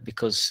do that,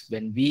 because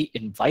when we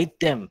invite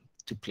them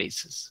to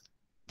places,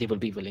 they will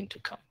be willing to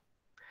come,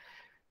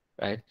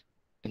 right?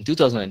 In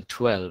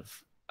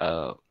 2012,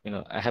 I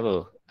have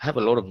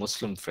a lot of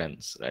Muslim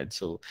friends, right?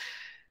 So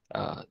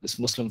this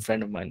Muslim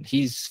friend of mine,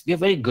 we are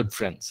very good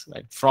friends,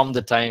 right? From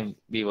the time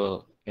we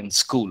were in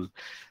school,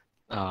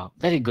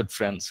 very good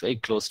friends, very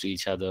close to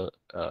each other.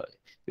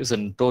 He was a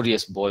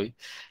notorious boy,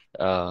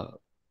 uh,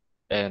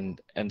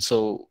 and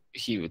so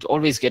he would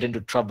always get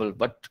into trouble.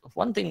 But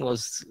one thing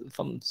was,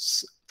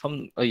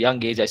 from a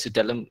young age, I used to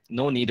tell him,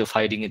 no need of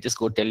hiding it. Just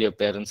go tell your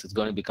parents. It's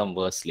going to become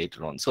worse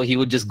later on. So he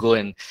would just go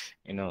and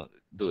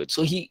do it.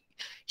 So he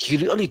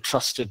really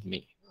trusted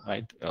me,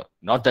 right?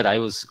 Not that I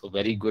was a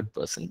very good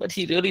person, but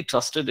he really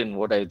trusted in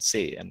what I would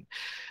say,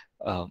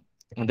 uh,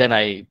 and then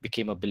I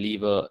became a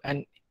believer,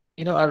 and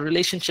our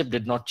relationship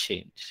did not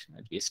change.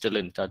 Right? We're still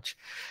in touch.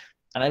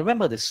 And I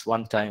remember this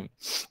one time,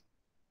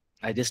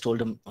 I just told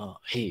him,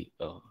 "Hey,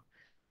 uh,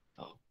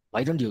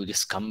 why don't you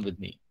just come with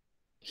me?"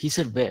 He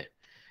said, "Where?"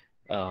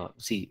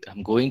 "See,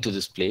 I'm going to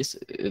this place,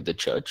 the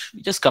church.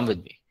 You just come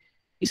with me."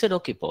 He said,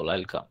 "Okay, Paul,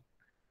 I'll come."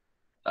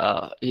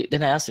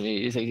 Then I asked him,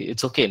 he's like,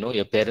 "It's okay, no?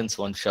 Your parents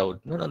won't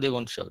shout." "No, no, they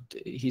won't shout."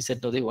 He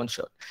said, "No, they won't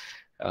shout."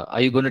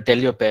 "Are you going to tell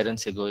your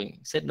parents you're going?"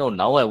 He said, "No,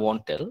 now I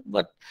won't tell,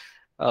 but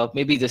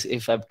maybe this,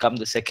 if I've come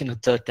the second or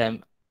third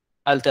time,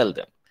 I'll tell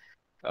them.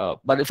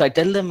 But if I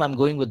tell them I'm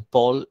going with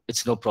Paul,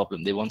 it's no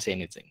problem. They won't say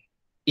anything.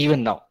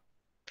 Even now,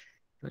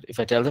 but if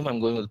I tell them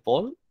I'm going with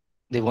Paul,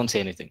 they won't say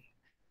anything.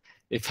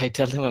 If I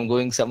tell them I'm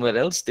going somewhere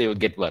else, they would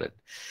get worried,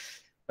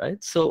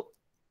 right?" So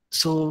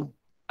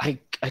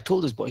I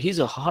told this boy, he's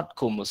a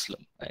hardcore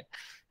Muslim, right?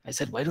 I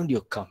said, "Why don't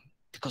you come?"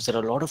 Because there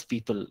are a lot of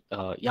people,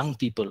 young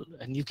people,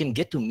 and you can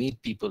get to meet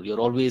people.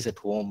 You're always at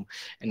home,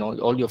 and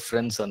all your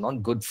friends are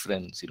not good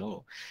friends,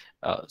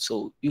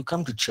 so you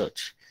come to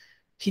church.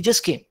 He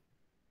just came.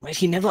 Right?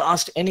 He never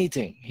asked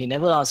anything. He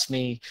never asked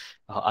me,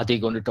 are they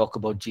going to talk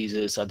about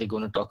Jesus? Are they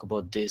going to talk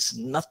about this?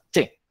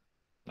 Nothing.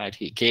 Right?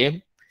 He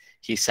came,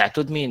 he sat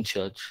with me in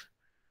church,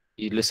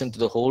 he listened to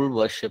the whole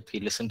worship, he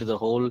listened to the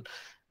whole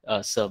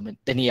sermon.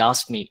 Then he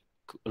asked me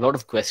a lot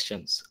of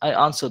questions. I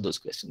answered those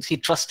questions. He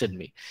trusted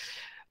me.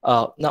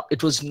 Now,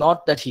 it was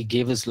not that he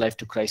gave his life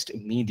to Christ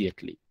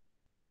immediately,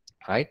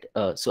 right?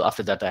 So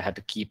after that, I had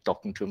to keep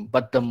talking to him.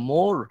 But the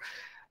more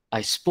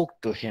I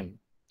spoke to him,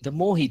 the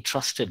more he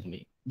trusted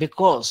me,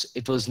 because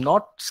it was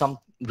not some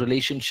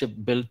relationship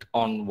built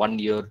on 1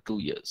 year, 2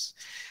 years,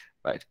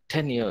 right?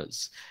 10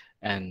 years.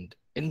 And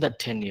in that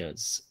 10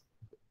 years,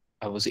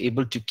 I was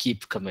able to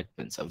keep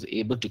commitments. I was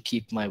able to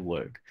keep my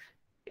word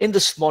in the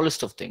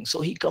smallest of things.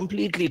 So he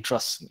completely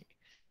trusts me,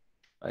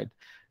 right?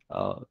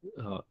 Uh,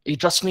 he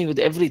trusts me with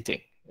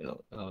everything,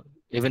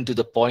 even to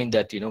the point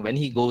that, when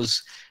he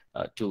goes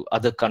to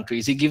other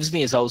countries, he gives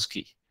me his house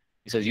key.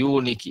 He says, "You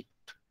only keep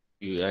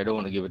it. I don't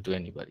want to give it to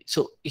anybody."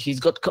 So he's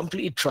got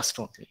complete trust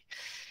on me.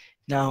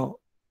 Now,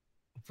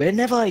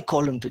 whenever I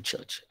call him to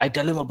church, I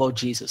tell him about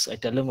Jesus. I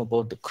tell him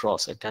about the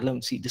cross. I tell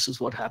him, "See, this is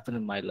what happened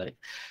in my life."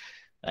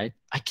 Right?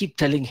 I keep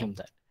telling him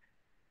that.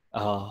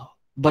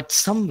 But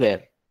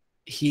somewhere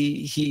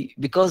he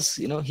because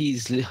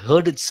he's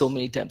heard it so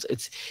many times,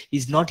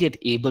 he's not yet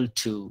able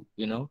to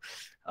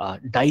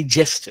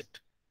digest it.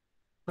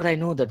 But I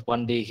know that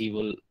one day he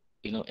will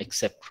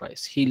accept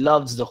Christ. He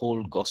loves the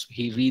whole gospel.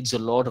 He reads a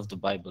lot of the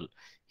Bible.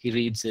 He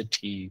reads it.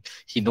 He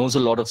knows a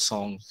lot of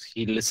songs.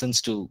 He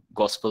listens to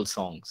gospel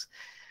songs,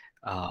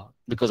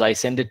 because I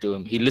send it to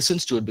him. He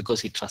listens to it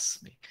because he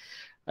trusts me,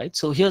 right?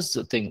 So here's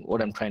the thing,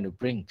 what I'm trying to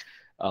bring.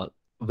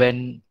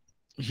 When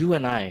you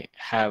and I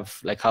have,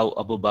 like how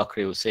Abu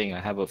Bakr was saying,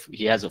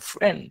 he has a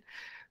friend,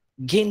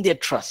 gain their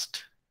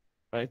trust,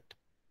 right?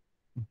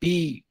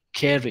 Be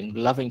caring,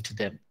 loving to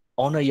them,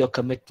 honor your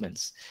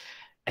commitments,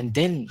 and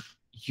then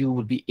you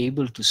will be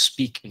able to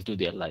speak into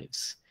their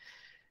lives.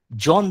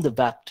 John the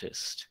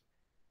Baptist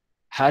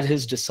had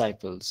his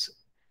disciples,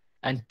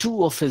 and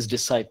two of his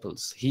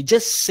disciples, he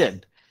just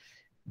said,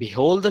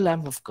 "Behold the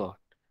Lamb of God,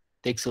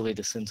 takes away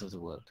the sins of the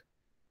world."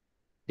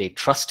 They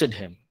trusted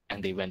him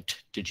and they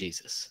went to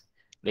Jesus.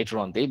 Later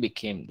on, they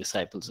became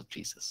disciples of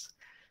Jesus.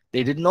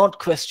 They did not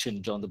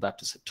question John the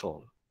Baptist at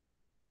all,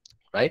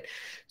 right?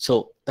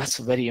 So that's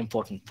a very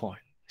important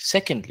point.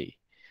 Secondly,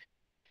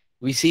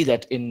 we see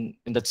that in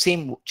that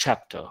same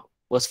chapter,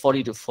 verse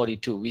 40 to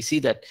 42, we see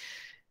that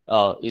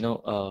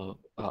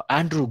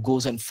Andrew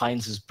goes and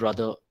finds his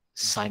brother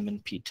Simon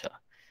Peter.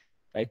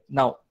 Right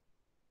now,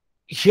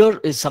 here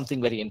is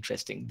something very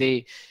interesting.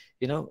 They,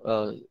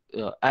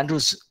 Andrew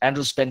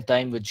spent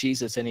time with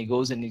Jesus, and he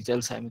goes and he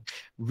tells him,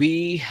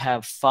 "We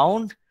have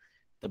found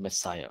the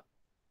Messiah,"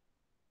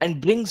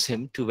 and brings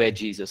him to where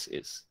Jesus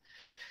is.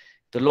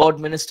 The Lord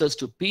ministers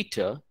to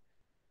Peter,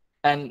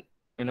 and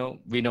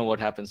we know what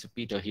happens to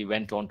Peter. He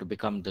went on to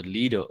become the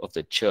leader of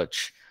the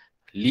church,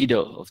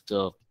 leader of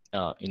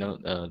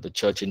the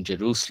church in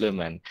Jerusalem,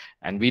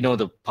 and we know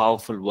the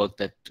powerful work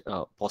that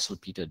Apostle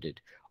Peter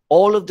did.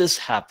 All of this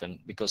happened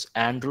because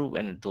Andrew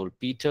went and told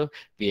Peter,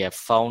 "We have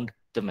found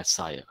the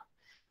Messiah."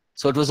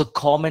 So it was a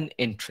common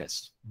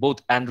interest.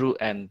 Both Andrew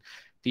and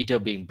Peter,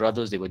 being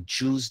brothers, they were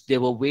Jews. They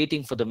were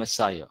waiting for the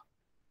Messiah,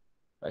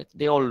 right?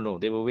 They all know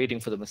they were waiting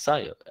for the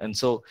Messiah, and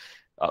so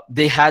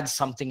they had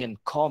something in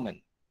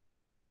common.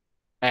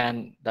 And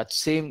that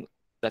same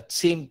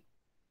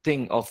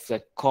thing of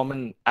that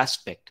common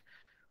aspect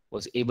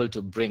was able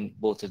to bring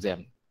both of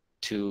them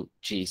to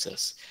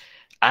Jesus.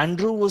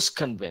 Andrew was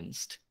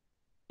convinced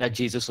that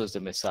Jesus was the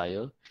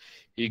Messiah.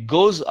 He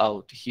goes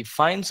out, he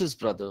finds his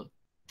brother,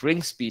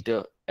 brings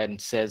Peter, and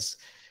says,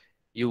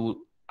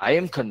 I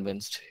am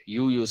convinced.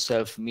 You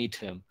yourself meet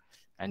him,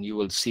 and you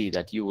will see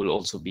that you will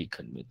also be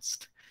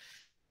convinced.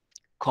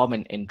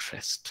 Common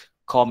interest,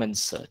 common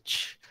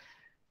search,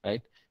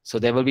 right? So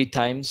there will be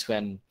times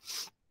when,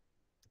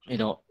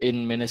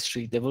 in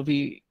ministry, there will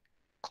be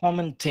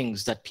common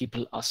things that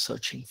people are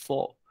searching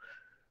for,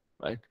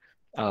 right?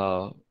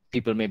 Uh,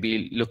 People may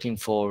be looking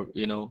for,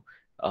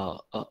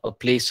 a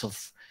place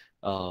of,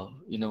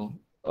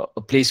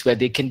 a place where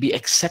they can be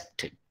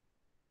accepted,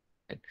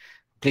 right?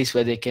 A place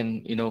where they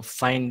can,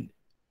 find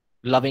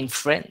loving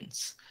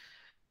friends.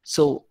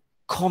 So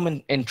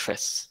common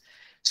interests.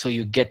 So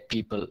you get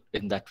people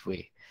in that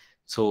way.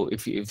 So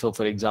if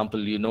for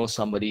example,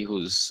 somebody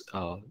who's,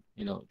 uh,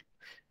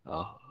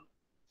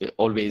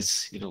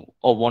 always,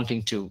 or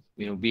wanting to,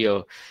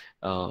 be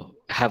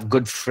have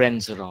good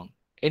friends around,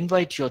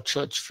 invite your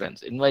church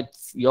friends, invite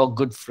your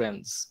good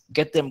friends,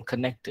 get them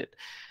connected.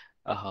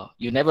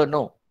 You never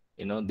know,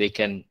 they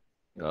can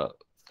uh,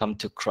 come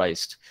to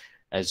Christ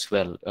as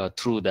well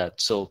through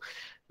that. So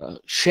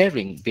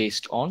sharing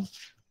based on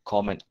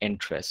common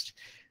interest.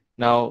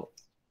 Now,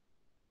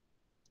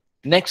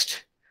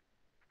 next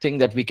thing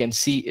that we can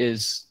see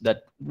is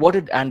that, what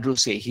did Andrew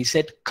say? He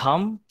said,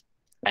 "Come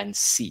and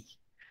see."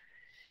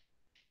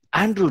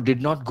 Andrew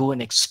did not go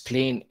and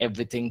explain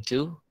everything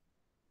to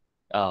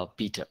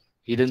Peter.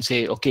 He didn't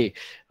say, "Okay,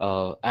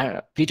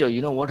 Peter,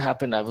 you know what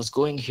happened? I was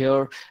going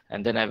here,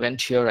 and then I went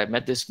here. I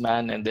met this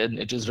man, and then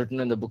it is written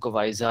in the book of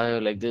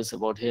Isaiah like this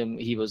about him.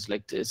 He was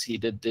like this. He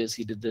did this.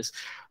 He did this,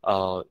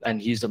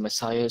 and he's the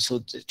Messiah." So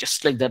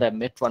just like that, I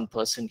met one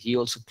person. He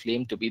also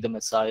claimed to be the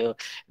Messiah.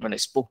 When I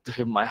spoke to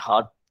him, my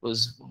heart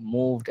was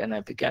moved, and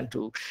I began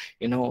to,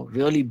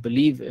 really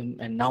believe him.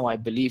 And now I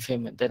believe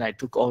him. And then I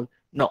took all.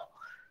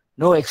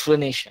 No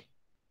explanation.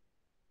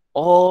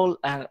 All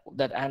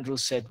that Andrew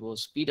said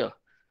was, "Peter,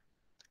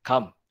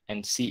 come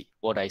and see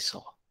what I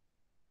saw."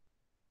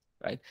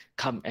 Right?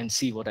 Come and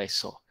see what I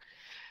saw.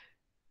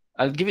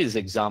 I'll give you this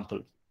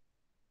example.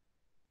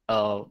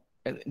 Uh,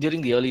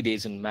 During the early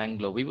days in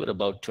Bangalore, we were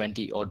about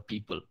 20 odd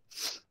people.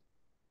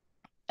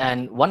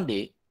 And one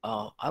day,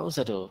 I was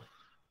at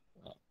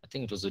I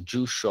think it was a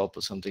juice shop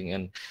or something,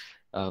 and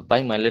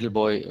buying my little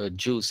boy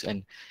juice.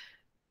 And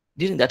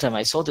during that time,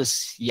 I saw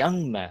this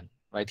young man,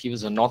 right? He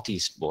was a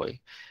Northeast boy.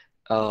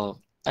 uh,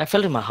 I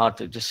felt in my heart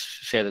to just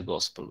share the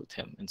gospel with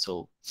him. And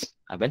so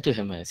I went to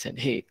him and I said,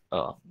 "Hey,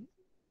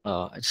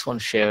 I just want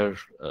to share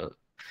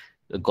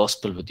the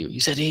gospel with you." He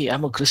said, "Hey,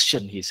 I'm a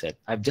Christian." He said,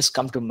 "I've just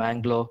come to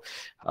Mangalore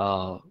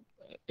uh,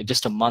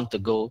 just a month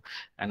ago,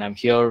 and I'm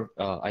here.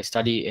 I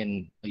study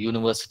in a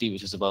university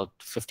which is about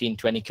 15,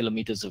 20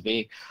 kilometers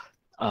away."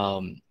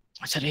 Um,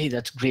 I said, "Hey,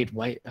 that's great.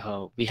 Why?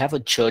 We have a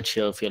church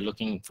here if you're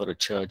looking for a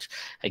church."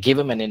 I gave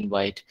him an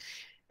invite.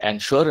 And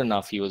sure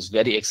enough, he was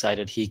very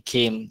excited. He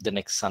came the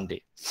next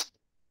Sunday,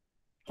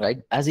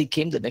 right? As he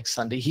came the next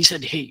Sunday, he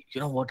said, "Hey,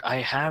 you know what? I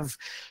have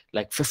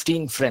like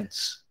 15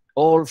 friends,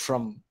 all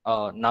from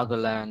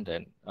Nagaland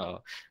and,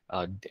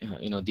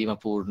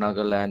 Dimapur,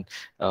 Nagaland,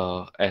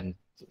 and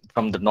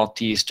from the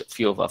Northeast, a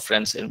few of our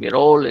friends, and we're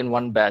all in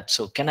one batch.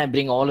 So can I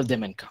bring all of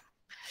them and come?"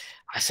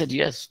 I said,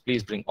 "Yes,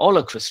 please bring." All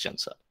are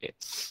Christians. Okay.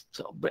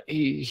 So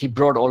he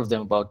brought all of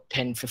them, about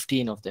 10,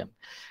 15 of them.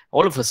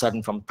 All of a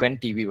sudden, from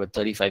 20, we were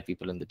 35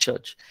 people in the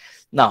church.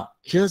 Now,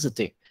 here's the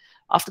thing.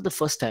 After the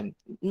first time,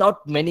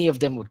 not many of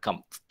them would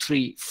come.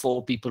 3,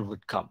 4 people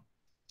would come.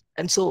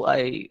 And so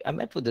I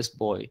met with this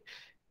boy,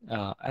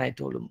 and I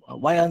told him,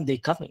 "Why aren't they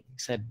coming?" He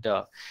said,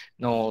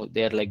 "No,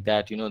 they're like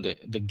that.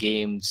 The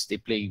games, they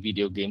play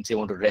video games. They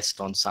want to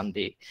rest on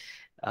Sunday."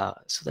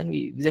 So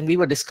then we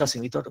were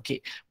discussing. We thought, okay,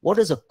 what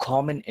is a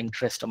common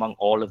interest among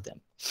all of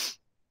them?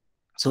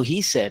 So he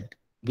said,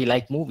 "We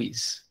like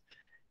movies.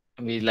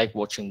 And we like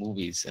watching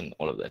movies and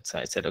all of that." So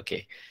I said,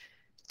 "Okay,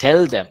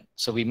 tell them."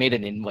 So we made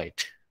an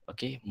invite.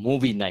 Okay,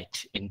 movie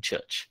night in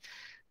church.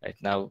 Right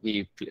now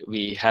we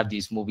have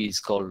these movies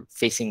called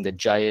Facing the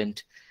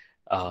Giant.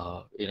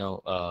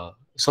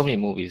 So many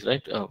movies,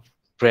 right?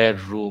 prayer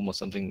room or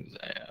something.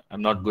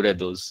 I'm not good at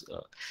those.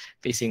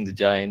 Facing the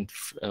Giant,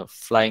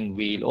 Flying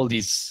Wheel, all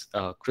these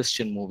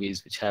Christian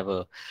movies which have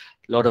a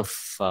lot of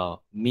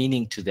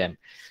meaning to them.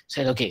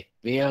 Said, okay,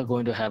 we are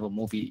going to have a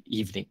movie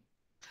evening.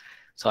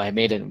 So we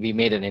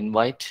made an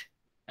invite,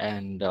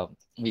 and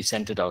we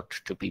sent it out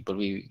to people.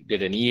 We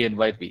did an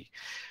e-invite.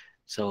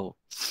 So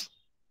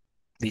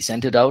we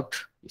sent it out.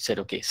 We said,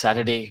 okay,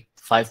 Saturday,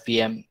 5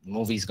 p.m.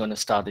 movie is going to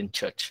start in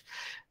church.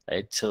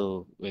 Right.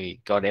 So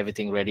we got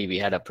everything ready. We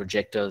had our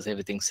projectors,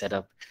 everything set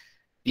up.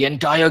 The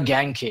entire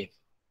gang came,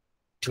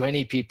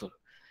 20 people.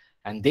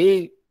 And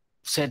they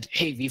said,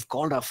 hey, we've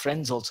called our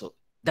friends also.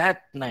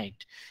 That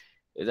night,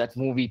 that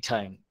movie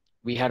time,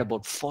 we had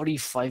about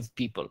 45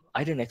 people.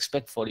 I didn't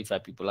expect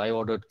 45 people. I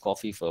ordered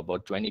coffee for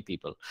about 20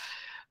 people.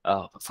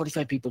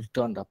 45 people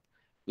turned up.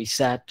 We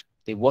sat,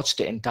 they watched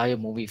the entire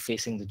movie,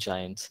 Facing the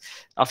Giants.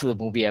 After the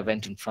movie, I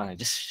went in front. I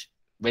just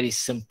very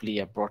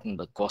simply, I brought in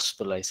the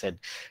gospel. I said,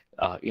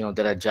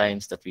 there are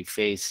giants that we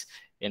face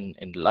in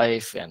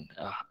life, and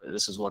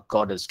this is what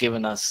God has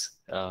given us.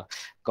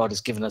 God has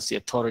given us the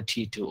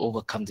authority to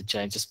overcome the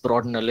giants. Just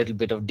brought in a little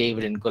bit of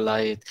David and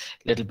Goliath,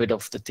 a little bit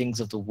of the things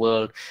of the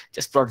world.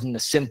 Just brought in a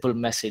simple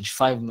message,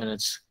 5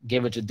 minutes,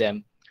 gave it to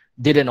them,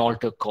 did an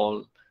altar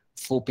call.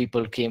 4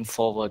 people came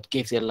forward,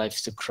 gave their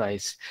lives to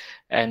Christ,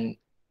 and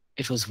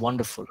it was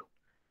wonderful,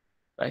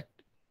 right?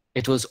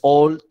 It was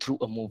all through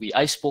a movie.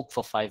 I spoke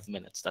for 5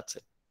 minutes, that's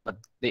it. But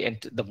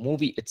the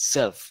movie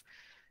itself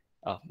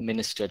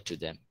ministered to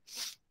them,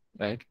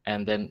 right?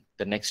 And then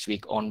the next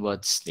week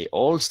onwards, they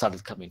all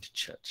started coming to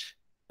church,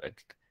 right?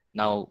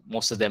 Now,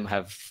 most of them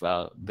have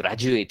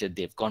graduated.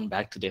 They've gone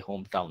back to their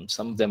hometown.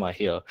 Some of them are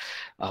here,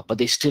 but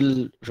they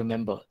still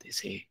remember. They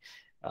say,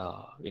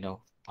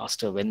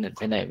 Pastor, when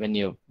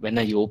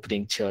are you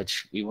opening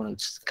church? We want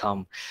to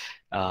come,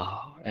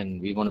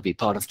 and we want to be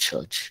part of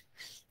church.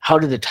 How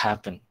did it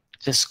happen?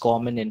 Just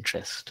common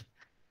interest.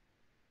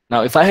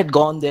 Now, if I had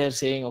gone there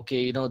saying,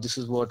 okay, this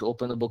is what,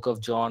 open the book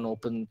of John,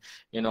 open,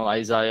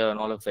 Isaiah and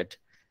all of it,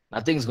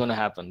 nothing's going to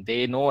happen.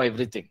 They know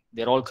everything.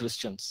 They're all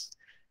Christians,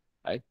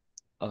 right?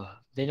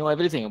 They know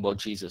everything about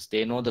Jesus.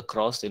 They know the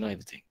cross. They know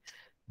everything.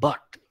 But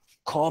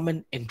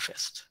common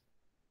interest,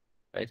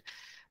 right?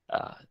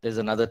 There's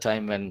another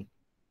time when,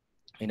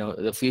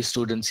 the few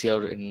students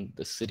here in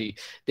the city,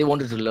 they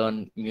wanted to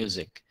learn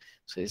music.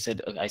 So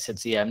I said,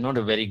 see, I'm not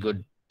a very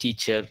good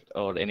teacher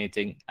or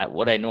anything.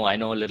 What I know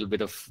a little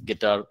bit of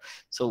guitar.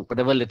 So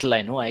whatever little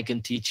I know, I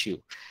can teach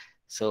you.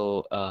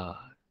 So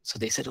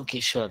they said, okay,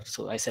 sure.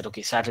 So I said,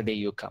 okay, Saturday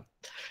you come.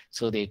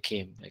 So they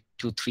came, like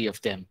 2-3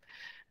 of them,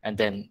 and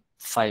then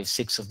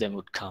 5-6 of them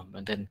would come.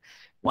 And then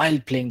while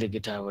playing the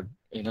guitar, I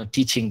would,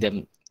 teaching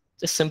them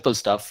just simple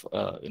stuff.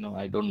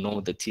 I don't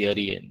know the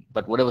theory,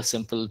 but whatever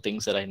simple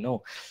things that I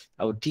know,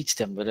 I would teach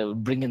them, but I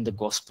would bring in the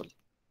gospel.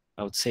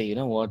 I would say,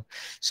 what,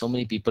 so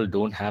many people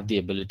don't have the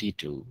ability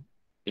to,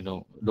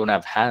 don't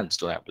have hands,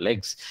 don't have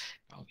legs.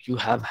 You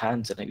have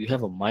hands and you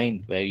have a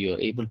mind where you're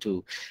able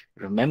to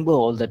remember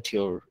all that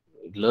you're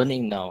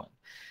learning now.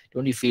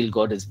 Don't you feel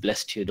God has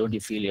blessed you? Don't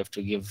you feel you have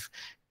to give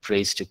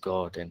praise to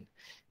God and,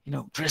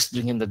 just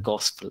bring in the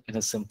gospel in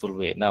a simple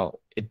way? Now,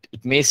 it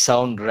may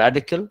sound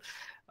radical,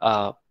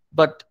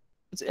 but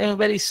it's in a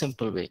very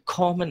simple way,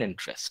 common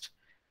interest,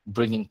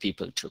 bringing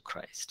people to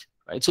Christ.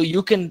 Right? So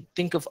you can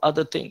think of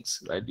other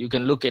things, right? You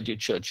can look at your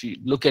church, you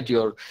look at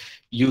your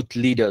youth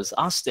leaders,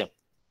 ask them,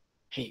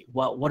 hey,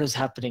 what is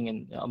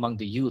happening among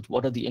the youth?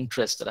 What are the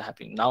interests that are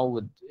happening now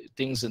with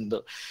things in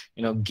the,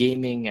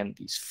 gaming and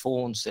these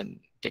phones and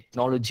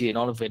technology and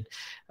all of it?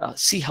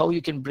 See how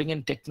you can bring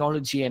in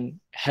technology and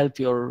help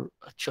your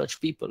church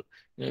people.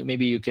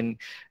 Maybe you can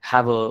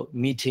have a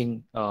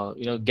meeting,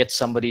 get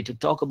somebody to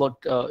talk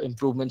about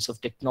improvements of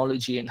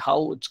technology and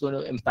how it's going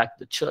to impact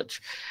the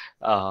church,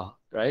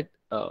 right?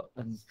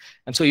 And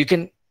so you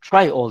can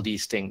try all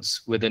these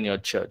things within your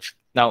church.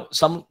 Now,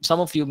 some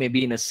of you may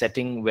be in a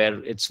setting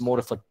where it's more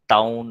of a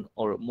town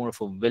or more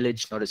of a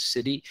village, not a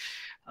city,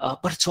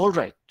 but it's all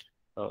right.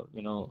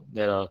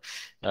 There are,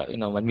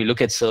 when we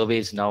look at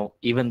surveys now,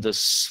 even the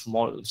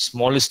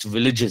smallest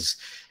villages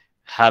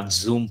have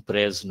Zoom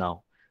prayers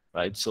now,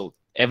 right? So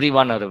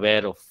everyone are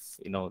aware of,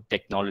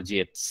 technology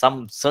at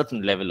some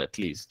certain level, at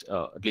least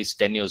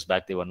 10 years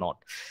back, they were not.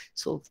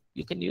 So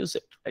you can use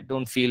it. I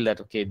don't feel that,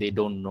 okay, they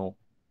don't know.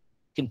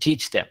 You can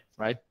teach them,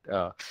 right?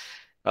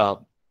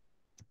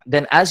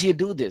 Then as you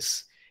do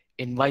this,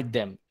 invite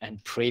them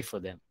and pray for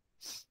them.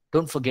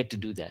 Don't forget to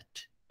do that,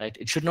 right?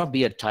 It should not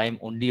be a time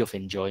only of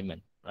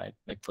enjoyment, right?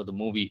 Like for the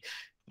movie,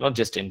 not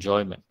just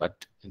enjoyment,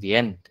 but in the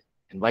end,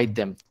 invite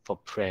them for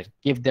prayer.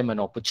 Give them an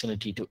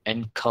opportunity to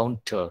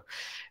encounter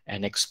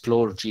and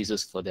explore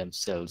Jesus for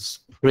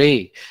themselves.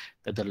 Pray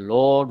that the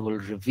Lord will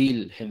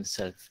reveal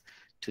himself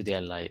to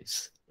their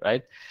lives,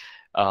 right?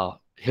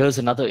 Here's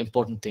another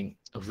important thing.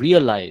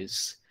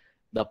 Realize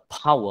the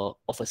power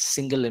of a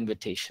single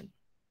invitation.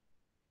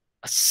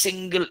 A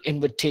single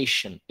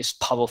invitation is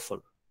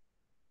powerful,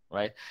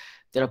 right?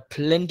 There are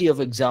plenty of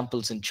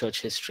examples in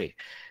church history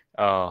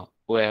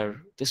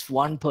where this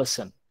one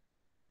person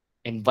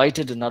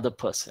invited another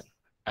person,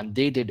 and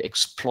they did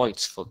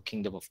exploits for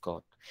kingdom of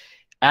God.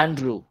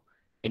 Andrew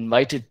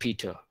invited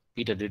Peter.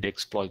 Peter did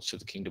exploits to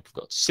the kingdom of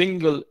God.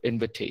 Single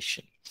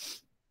invitation,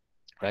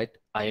 right?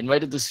 I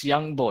invited this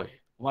young boy,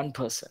 one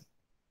person.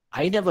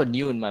 I never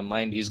knew in my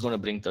mind he's going to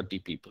bring 30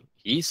 people.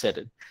 He said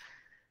it,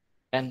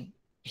 and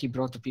he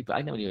brought the people.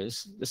 I never knew.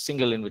 It's the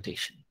single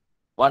invitation,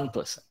 one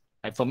person.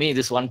 And for me,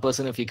 this one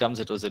person, if he comes,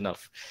 it was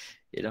enough,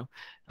 you know.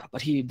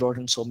 But he brought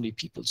in so many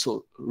people.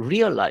 So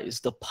realize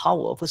the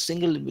power of a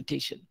single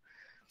invitation.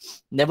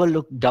 Never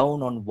look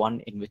down on one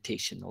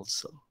invitation.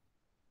 Also,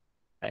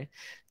 right?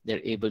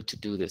 They're able to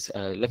do this.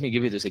 Let me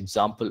give you this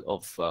example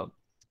of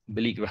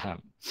Billy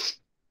Graham.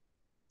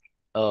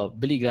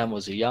 Billy Graham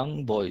was a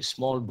young boy,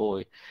 small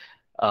boy,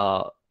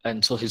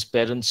 and so his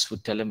parents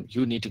would tell him,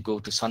 "You need to go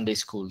to Sunday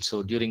school."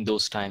 So during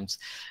those times,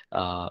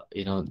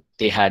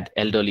 they had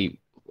elderly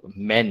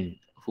men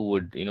who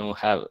would,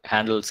 have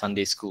handle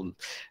Sunday school,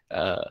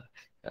 uh,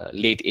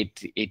 late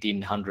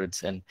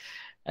 1800s,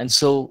 and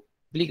so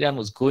Billy Graham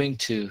was going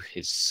to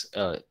his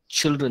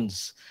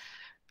children's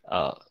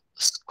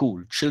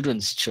school,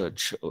 children's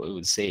church, I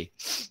would say,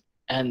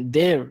 and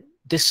there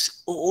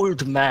this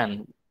old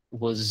man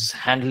was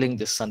handling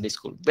this Sunday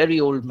school, very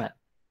old man,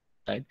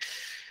 right?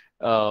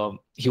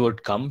 He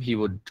would come, he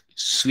would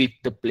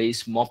sweep the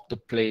place, mop the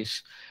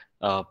place,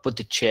 put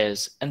the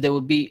chairs, and there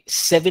would be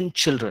 7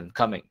 children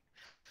coming.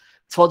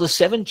 For the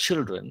 7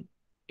 children,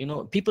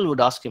 people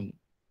would ask him,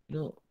 you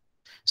know,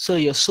 "Sir,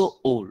 you're so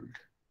old,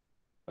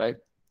 right?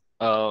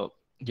 Uh,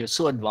 you're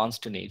so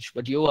advanced in age,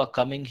 but you are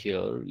coming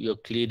here, you're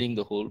cleaning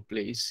the whole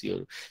place,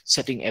 you're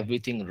setting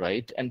everything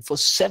right. And for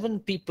 7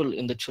 people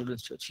in the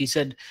children's church," he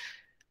said,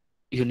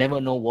 "you never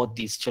know what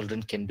these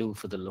children can do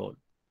for the Lord."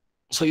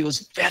 So he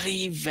was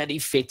very, very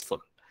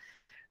faithful,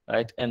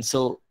 right? And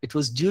so it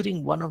was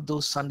during one of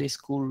those Sunday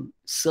school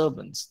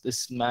sermons,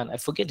 this man, I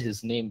forget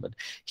his name, but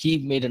he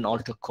made an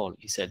altar call.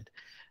 He said,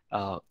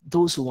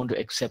 "Those who want to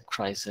accept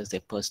Christ as their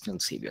personal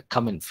savior,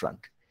 come in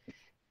front."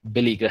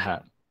 Billy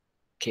Graham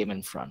came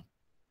in front.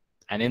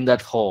 And in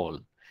that hall,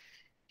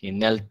 he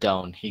knelt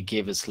down, he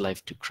gave his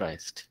life to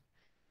Christ.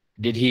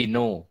 Did he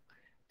know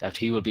that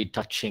he will be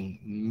touching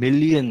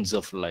millions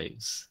of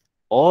lives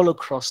all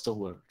across the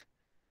world?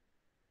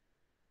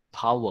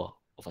 Power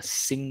of a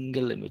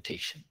single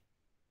invitation,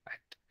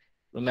 right?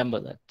 Remember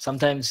that.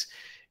 Sometimes,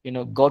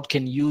 God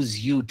can use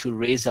you to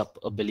raise up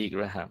a Billy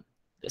Graham.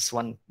 Just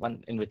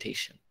one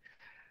invitation,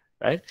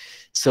 right?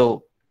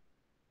 So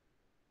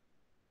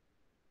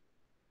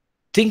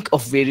think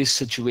of various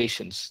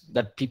situations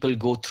that people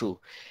go through.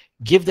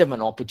 Give them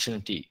an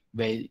opportunity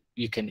where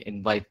you can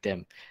invite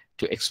them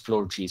to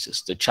explore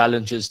Jesus, the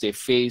challenges they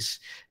face,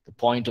 the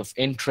point of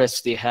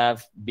interest they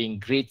have, being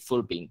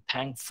grateful, being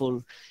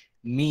thankful,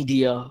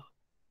 media,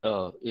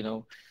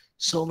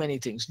 so many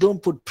things.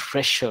 Don't put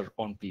pressure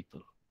on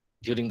people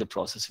during the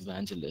process of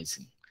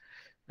evangelizing,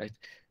 right?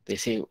 They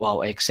say, "Wow,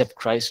 I accept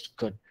Christ."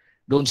 Good.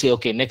 Don't say,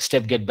 "Okay, next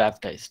step, get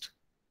baptized."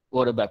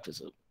 Water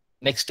baptism.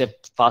 Next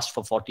step, fast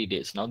for 40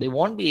 days. Now, they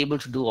won't be able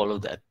to do all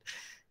of that,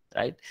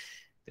 right?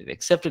 They've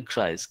accepted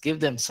Christ. Give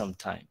them some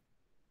time,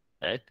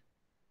 right?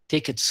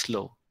 Take it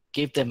slow.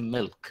 Give them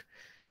milk.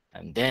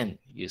 And then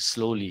you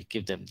slowly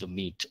give them the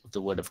meat of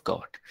the word of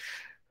God,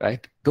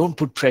 right? Don't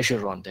put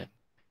pressure on them,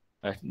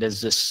 right?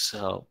 There's this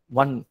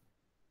one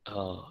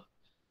uh,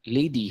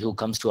 lady who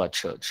comes to our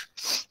church.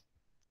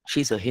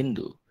 She's a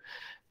Hindu.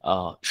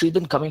 She's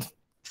been coming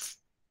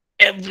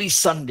every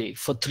Sunday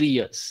for 3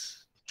 years.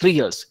 3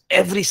 years,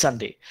 every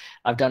Sunday.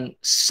 I've done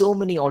so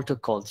many altar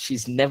calls.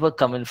 She's never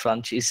come in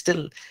front. She's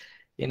still,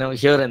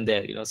 here and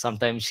there.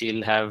 Sometimes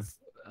she'll have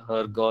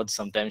her God,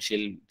 sometimes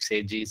she'll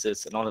say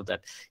Jesus and all of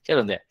that, here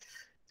and there.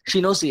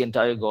 She knows the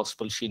entire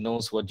gospel. She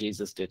knows what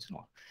Jesus did and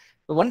all.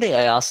 But one day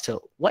I asked her,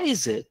 "Why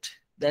is it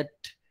that,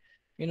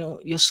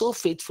 you're so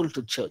faithful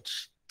to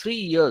church? 3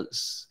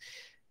 years,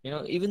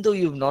 even though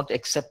you've not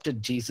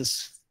accepted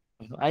Jesus."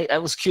 I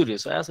was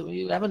curious. I asked her,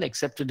 "You haven't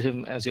accepted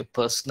him as your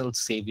personal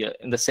savior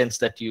in the sense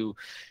that you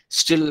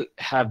still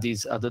have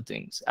these other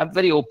things?" I'm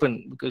very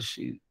open because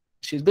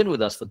she's been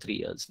with us for 3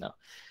 years now.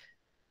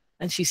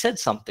 And she said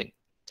something.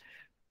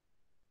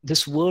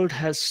 "This world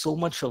has so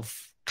much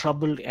of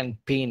trouble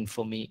and pain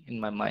for me in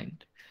my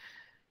mind.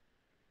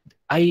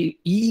 I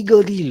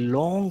eagerly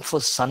long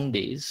for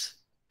Sundays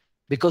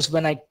because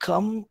when I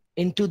come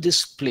into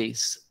this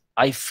place,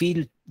 I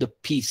feel the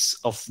peace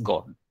of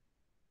God."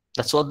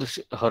 That's what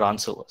her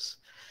answer was,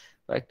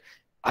 right?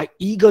 "I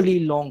eagerly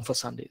long for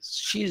Sundays."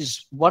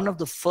 She's one of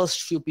the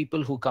first few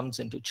people who comes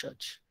into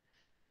church.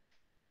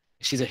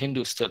 She's a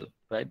Hindu still,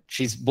 right?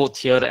 She's both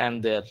here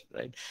and there,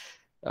 right?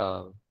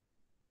 Uh,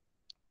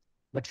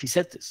 but she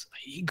said this, "I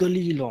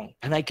eagerly long."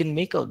 And I can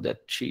make out that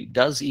she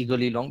does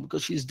eagerly long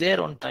because she's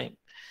there on time.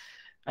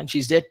 And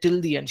she's there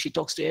till the end. She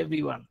talks to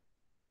everyone.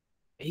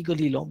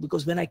 Eagerly long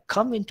because when I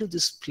come into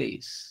this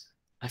place,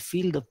 I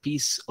feel the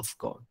peace of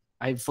God.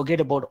 I forget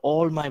about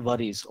all my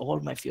worries, all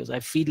my fears. I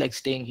feel like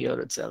staying here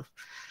itself.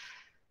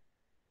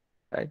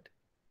 Right?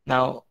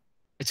 Now,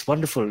 it's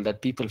wonderful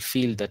that people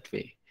feel that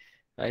way.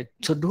 Right?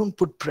 So don't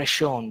put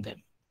pressure on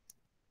them.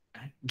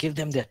 Right? Give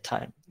them their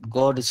time.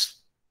 God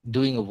is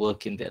doing a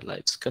work in their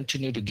lives.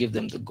 Continue to give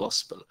them the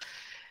gospel.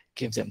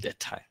 Give them their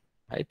time.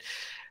 Right?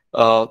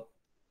 Uh,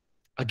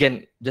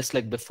 Again, just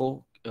like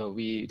before,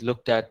 we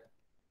looked at,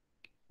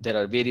 there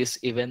are various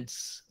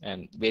events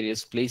and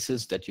various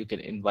places that you can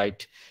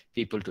invite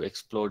people to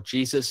explore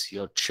Jesus,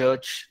 your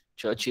church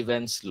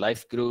events,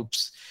 life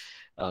groups,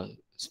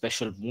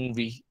 special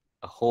movie,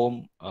 a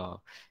home,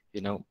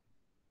 you know,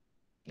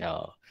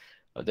 uh,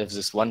 there's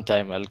this one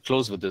time, I'll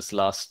close with this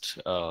last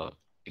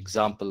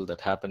example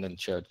that happened in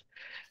church.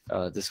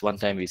 This one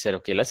time we said,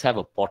 okay, let's have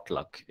a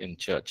potluck in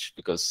church,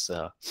 because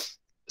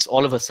so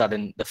all of a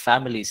sudden the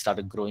families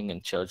started growing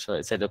in church. So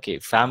I said, okay,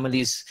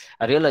 families,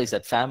 I realized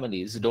that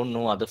families don't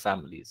know other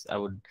families. I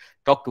would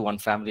talk to one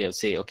family, I would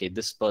say, okay,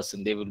 this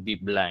person, they will be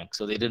blank.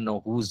 So they didn't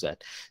know who's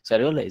that. So I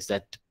realized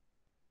that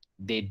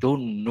they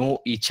don't know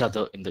each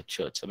other in the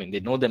church. I mean, they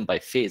know them by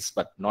face,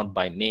 but not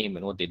by name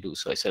and what they do.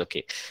 So I said,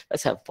 okay,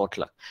 let's have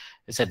potluck.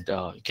 I said,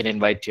 you can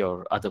invite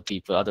your other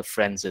people, other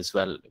friends as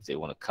well, if they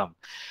want to come.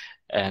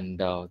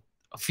 And a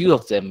few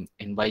of them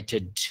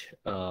invited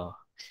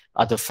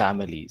other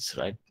families,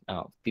 right?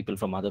 People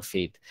from other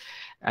faith.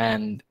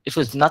 And it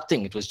was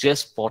nothing. It was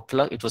just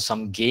potluck. It was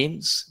some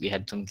games. We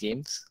had some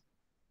games.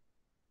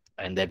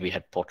 And then we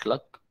had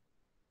potluck,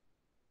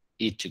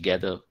 eat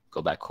together,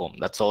 go back home.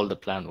 That's all the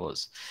plan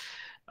was.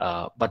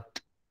 But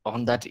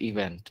on that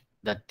event,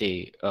 that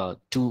day,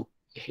 two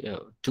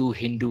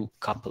Hindu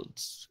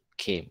couples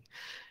came.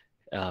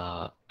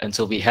 And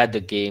so we had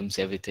the games,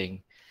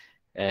 everything.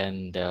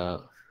 And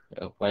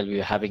while we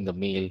were having the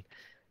meal,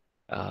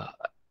 uh,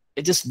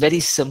 it's just very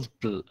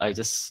simple. I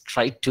just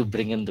tried to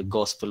bring in the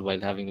gospel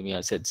while having the meal.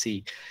 I said,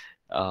 see,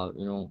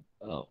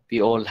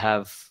 we all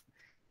have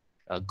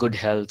good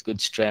health,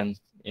 good strength,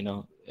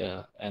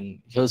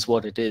 and here's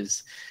what it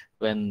is.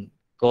 When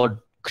God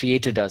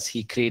created us,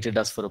 He created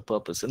us for a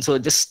purpose. And so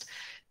just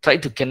try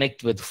to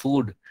connect with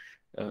food.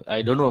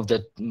 I don't know if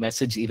that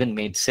message even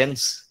made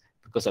sense,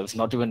 because I was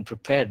not even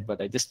prepared,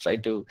 but I just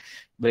tried to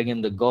bring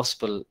in the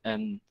gospel.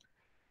 And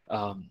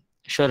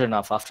sure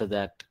enough, after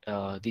that,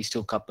 these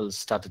two couples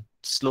started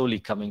slowly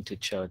coming to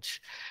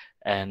church,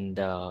 and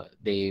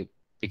they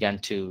began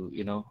to,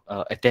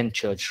 attend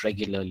church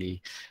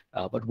regularly.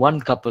 But one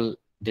couple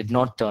did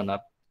not turn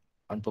up.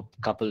 One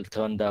couple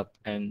turned up,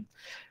 and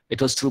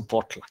it was through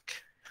potluck,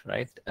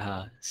 right?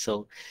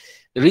 So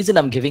the reason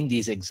I'm giving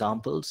these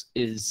examples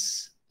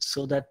is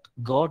so that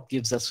God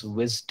gives us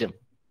wisdom,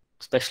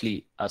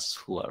 especially us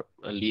who are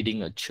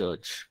leading a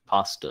church,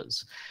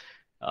 pastors,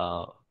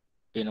 uh,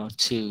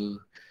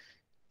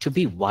 to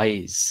be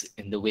wise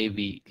in the way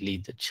we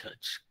lead the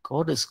church.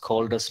 God has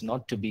called us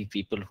not to be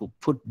people who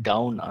put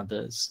down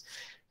others,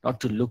 not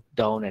to look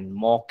down and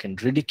mock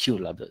and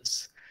ridicule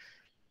others.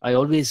 I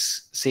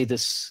always say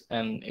this,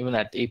 and even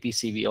at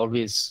APC, we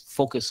always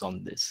focus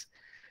on this.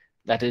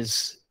 That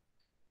is,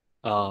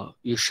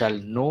 you shall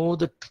know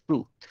the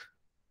truth,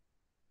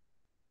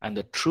 and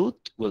the truth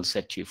will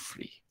set you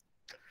free.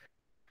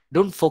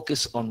 Don't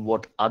focus on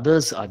what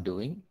others are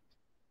doing.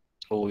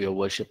 Oh, you're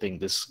worshiping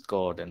this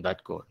God and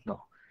that God.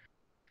 No.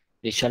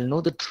 They shall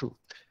know the truth,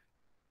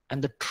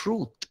 and the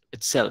truth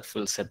itself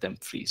will set them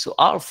free. So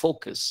our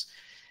focus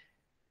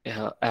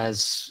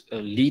as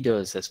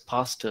leaders, as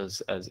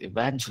pastors, as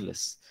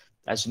evangelists,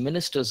 as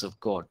ministers of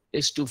God,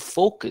 is to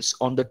focus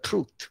on the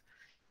truth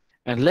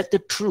and let the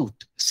truth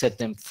set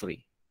them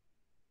free.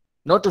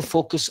 Not to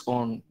focus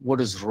on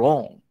what is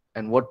wrong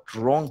and what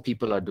wrong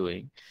people are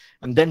doing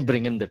and then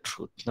bring in the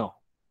truth. No.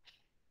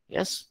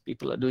 Yes,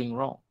 people are doing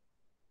wrong,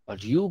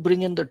 but you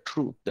bring in the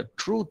truth. The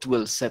truth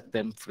will set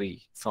them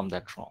free from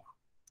that wrong.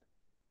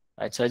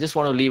 Right? So I just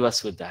want to leave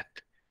us with that.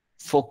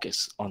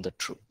 Focus on the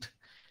truth.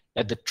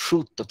 Let the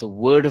truth of the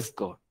Word of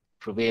God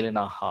prevail in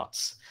our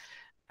hearts,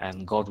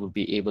 and God will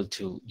be able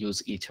to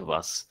use each of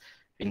us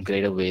in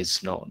greater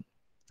ways known.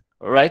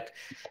 All right.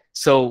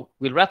 So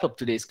we'll wrap up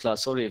today's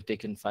class. Sorry, I've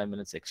taken 5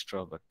 minutes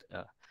extra, but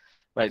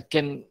right.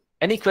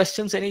 Any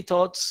questions, any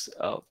thoughts?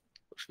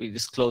 Should we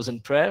just close in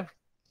prayer?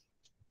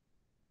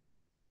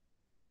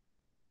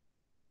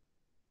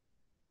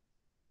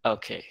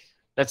 Okay.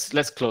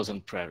 Let's close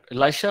in prayer.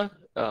 Elisha,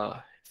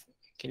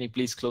 can you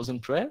please close in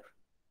prayer?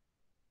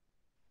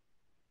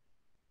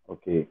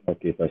 Okay,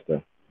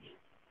 Pastor.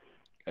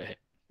 Go ahead.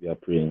 We are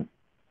praying.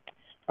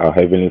 Our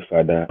Heavenly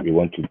Father, we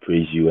want to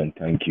praise you and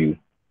thank you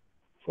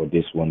for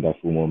this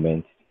wonderful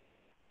moment.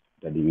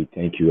 That we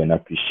thank you and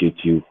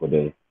appreciate you for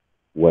the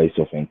words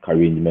of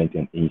encouragement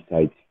and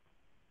insight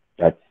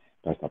that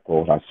Pastor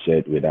Paul has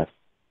shared with us.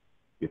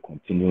 We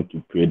continue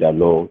to pray that,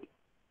 Lord,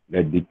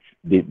 let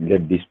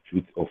this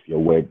truth of your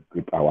word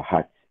grip our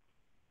hearts,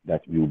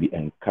 that we will be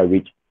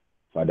encouraged,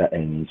 Father,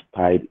 and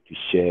inspired to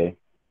share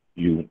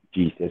you,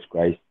 Jesus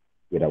Christ,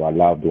 with our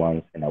loved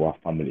ones and our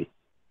families.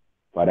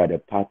 Father, the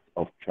path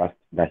of trust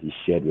that he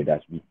shared with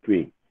us, we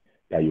pray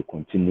that you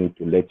continue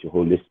to let your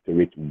Holy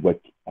Spirit work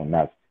on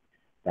us,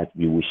 that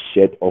we will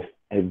shed off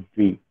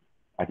every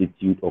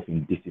attitude of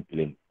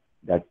indiscipline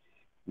that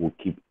will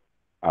keep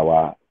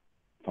our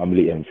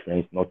family and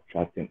friends not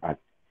trusting us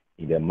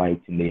in the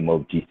mighty name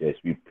of Jesus.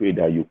 We pray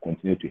that you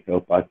continue to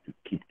help us to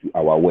keep to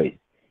our words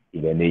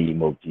in the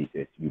name of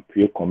Jesus. We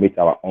pray, commit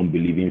our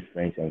unbelieving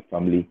friends and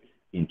family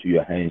into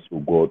your hands, O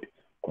God.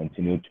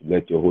 Continue to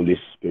let your Holy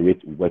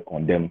Spirit work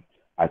on them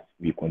as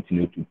we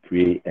continue to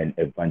pray and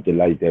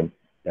evangelize them,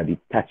 that it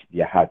touch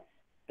their hearts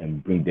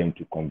and bring them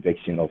to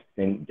conviction of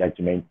sin,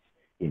 judgment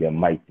in the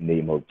mighty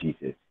name of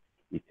Jesus.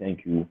 We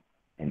thank you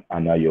and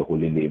honor your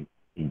holy name.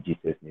 In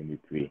Jesus' name we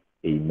pray.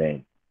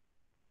 Amen.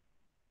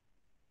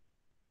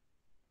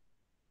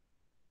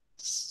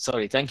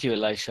 Sorry, thank you,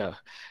 Elisha.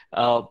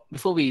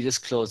 Before we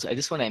just close, I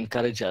just want to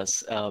encourage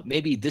us,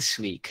 maybe this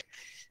week,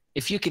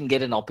 if you can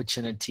get an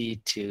opportunity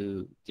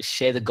to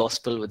share the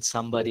gospel with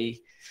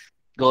somebody,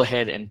 go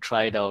ahead and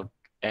try it out.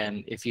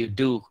 And if you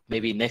do,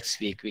 maybe next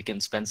week we can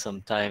spend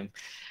some time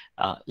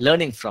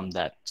learning from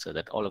that so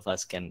that all of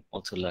us can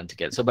also learn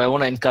together. So, but I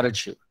want to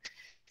encourage you,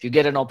 if you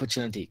get an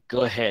opportunity,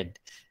 go ahead,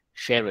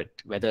 share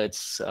it, whether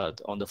it's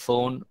on the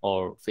phone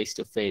or face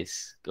to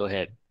face. Go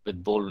ahead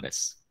with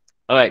boldness.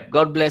 All right.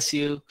 God bless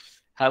you.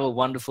 Have a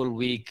wonderful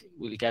week.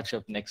 We'll catch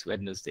up next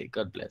Wednesday.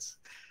 God bless.